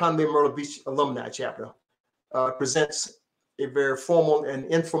 and the Conway Myrtle Beach Alumni Chapter presents a very formal and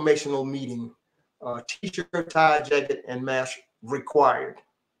informational meeting. T-shirt, tie, jacket, and mask required.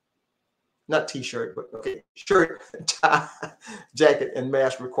 Not T-shirt, but okay, shirt, tie, jacket, and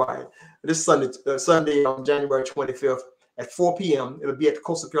mask required. This Sunday on January 25th at 4 p.m. It'll be at the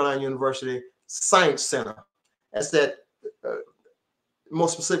Coastal Carolina University Science Center. That's that.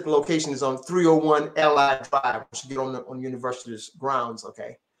 Most specific location is on 301 Allied Drive, which you get on the university's grounds,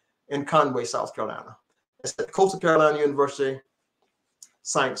 okay, in Conway, South Carolina. It's at Coastal Carolina University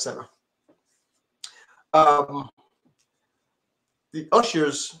Science Center. The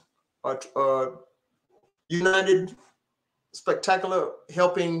ushers are united, spectacular,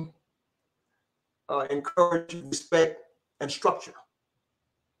 helping encourage respect and structure.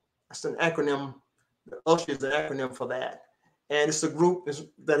 That's an acronym. The usher is an acronym for that. And it's a group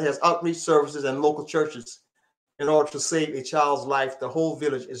that has outreach services and local churches. In order to save a child's life, the whole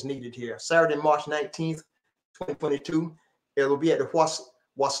village is needed here. Saturday, March 19th, 2022, it will be at the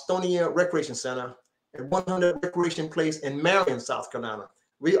Wastonia Recreation Center at 100 Recreation Place in Marion, South Carolina.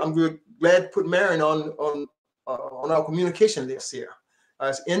 I'm glad to put Marion on our communication list here.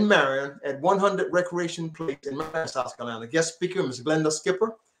 It's in Marion at 100 Recreation Place in Marion, South Carolina. Guest speaker, Ms. Glenda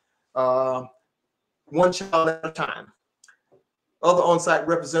Skipper, one child at a time. Other on-site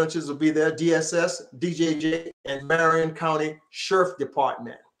representatives will be there, DSS, DJJ, and Marion County Sheriff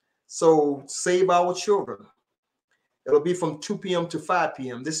Department. So save our children. It'll be from 2 p.m. to 5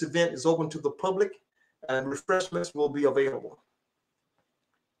 p.m. This event is open to the public and refreshments will be available.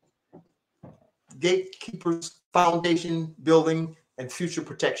 Gatekeepers Foundation Building and Future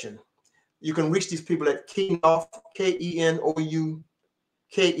Protection. You can reach these people at Kenough, K-E-N-O-U-G-H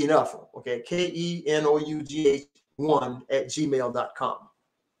 1 @gmail.com.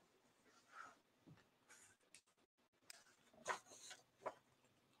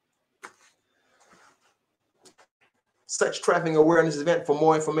 Sex trafficking awareness event. For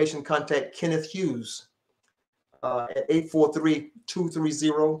more information, contact Kenneth Hughes at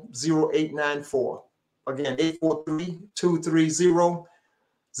 843-230-0894. Again,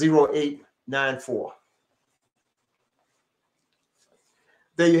 843-230-0894.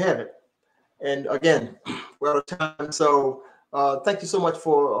 There you have it. And again, we're out of time. So thank you so much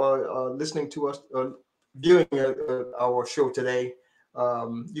for listening to us, viewing our show today.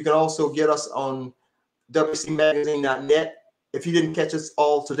 You can also get us on WCMagazine.net. If you didn't catch us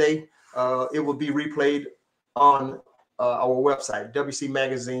all today, it will be replayed on our website,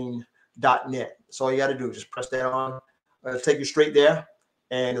 WCMagazine.net. So all you got to do is just press that on. It'll take you straight there.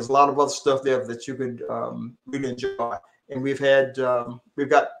 And there's a lot of other stuff there that you could really enjoy. And we've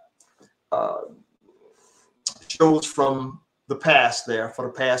got shows from the past there for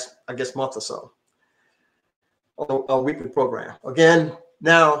the past, I guess, month or so. A weekly program. Again,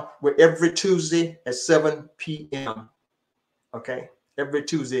 now we're every Tuesday at 7 p.m. Okay, every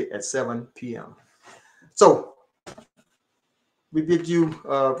Tuesday at 7 p.m. So we bid you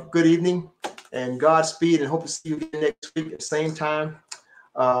good evening and Godspeed, and hope to see you again next week at the same time,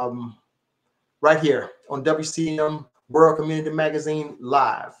 right here on WCM World Community Magazine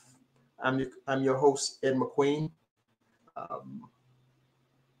Live. I'm your host, Ed McQueen.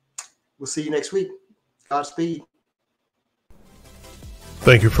 We'll see you next week. Godspeed.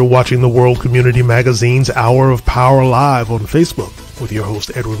 Thank you for watching the World Community Magazine's Hour of Power Live on Facebook with your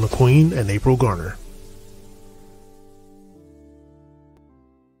host, Edward McQueen and April Garner.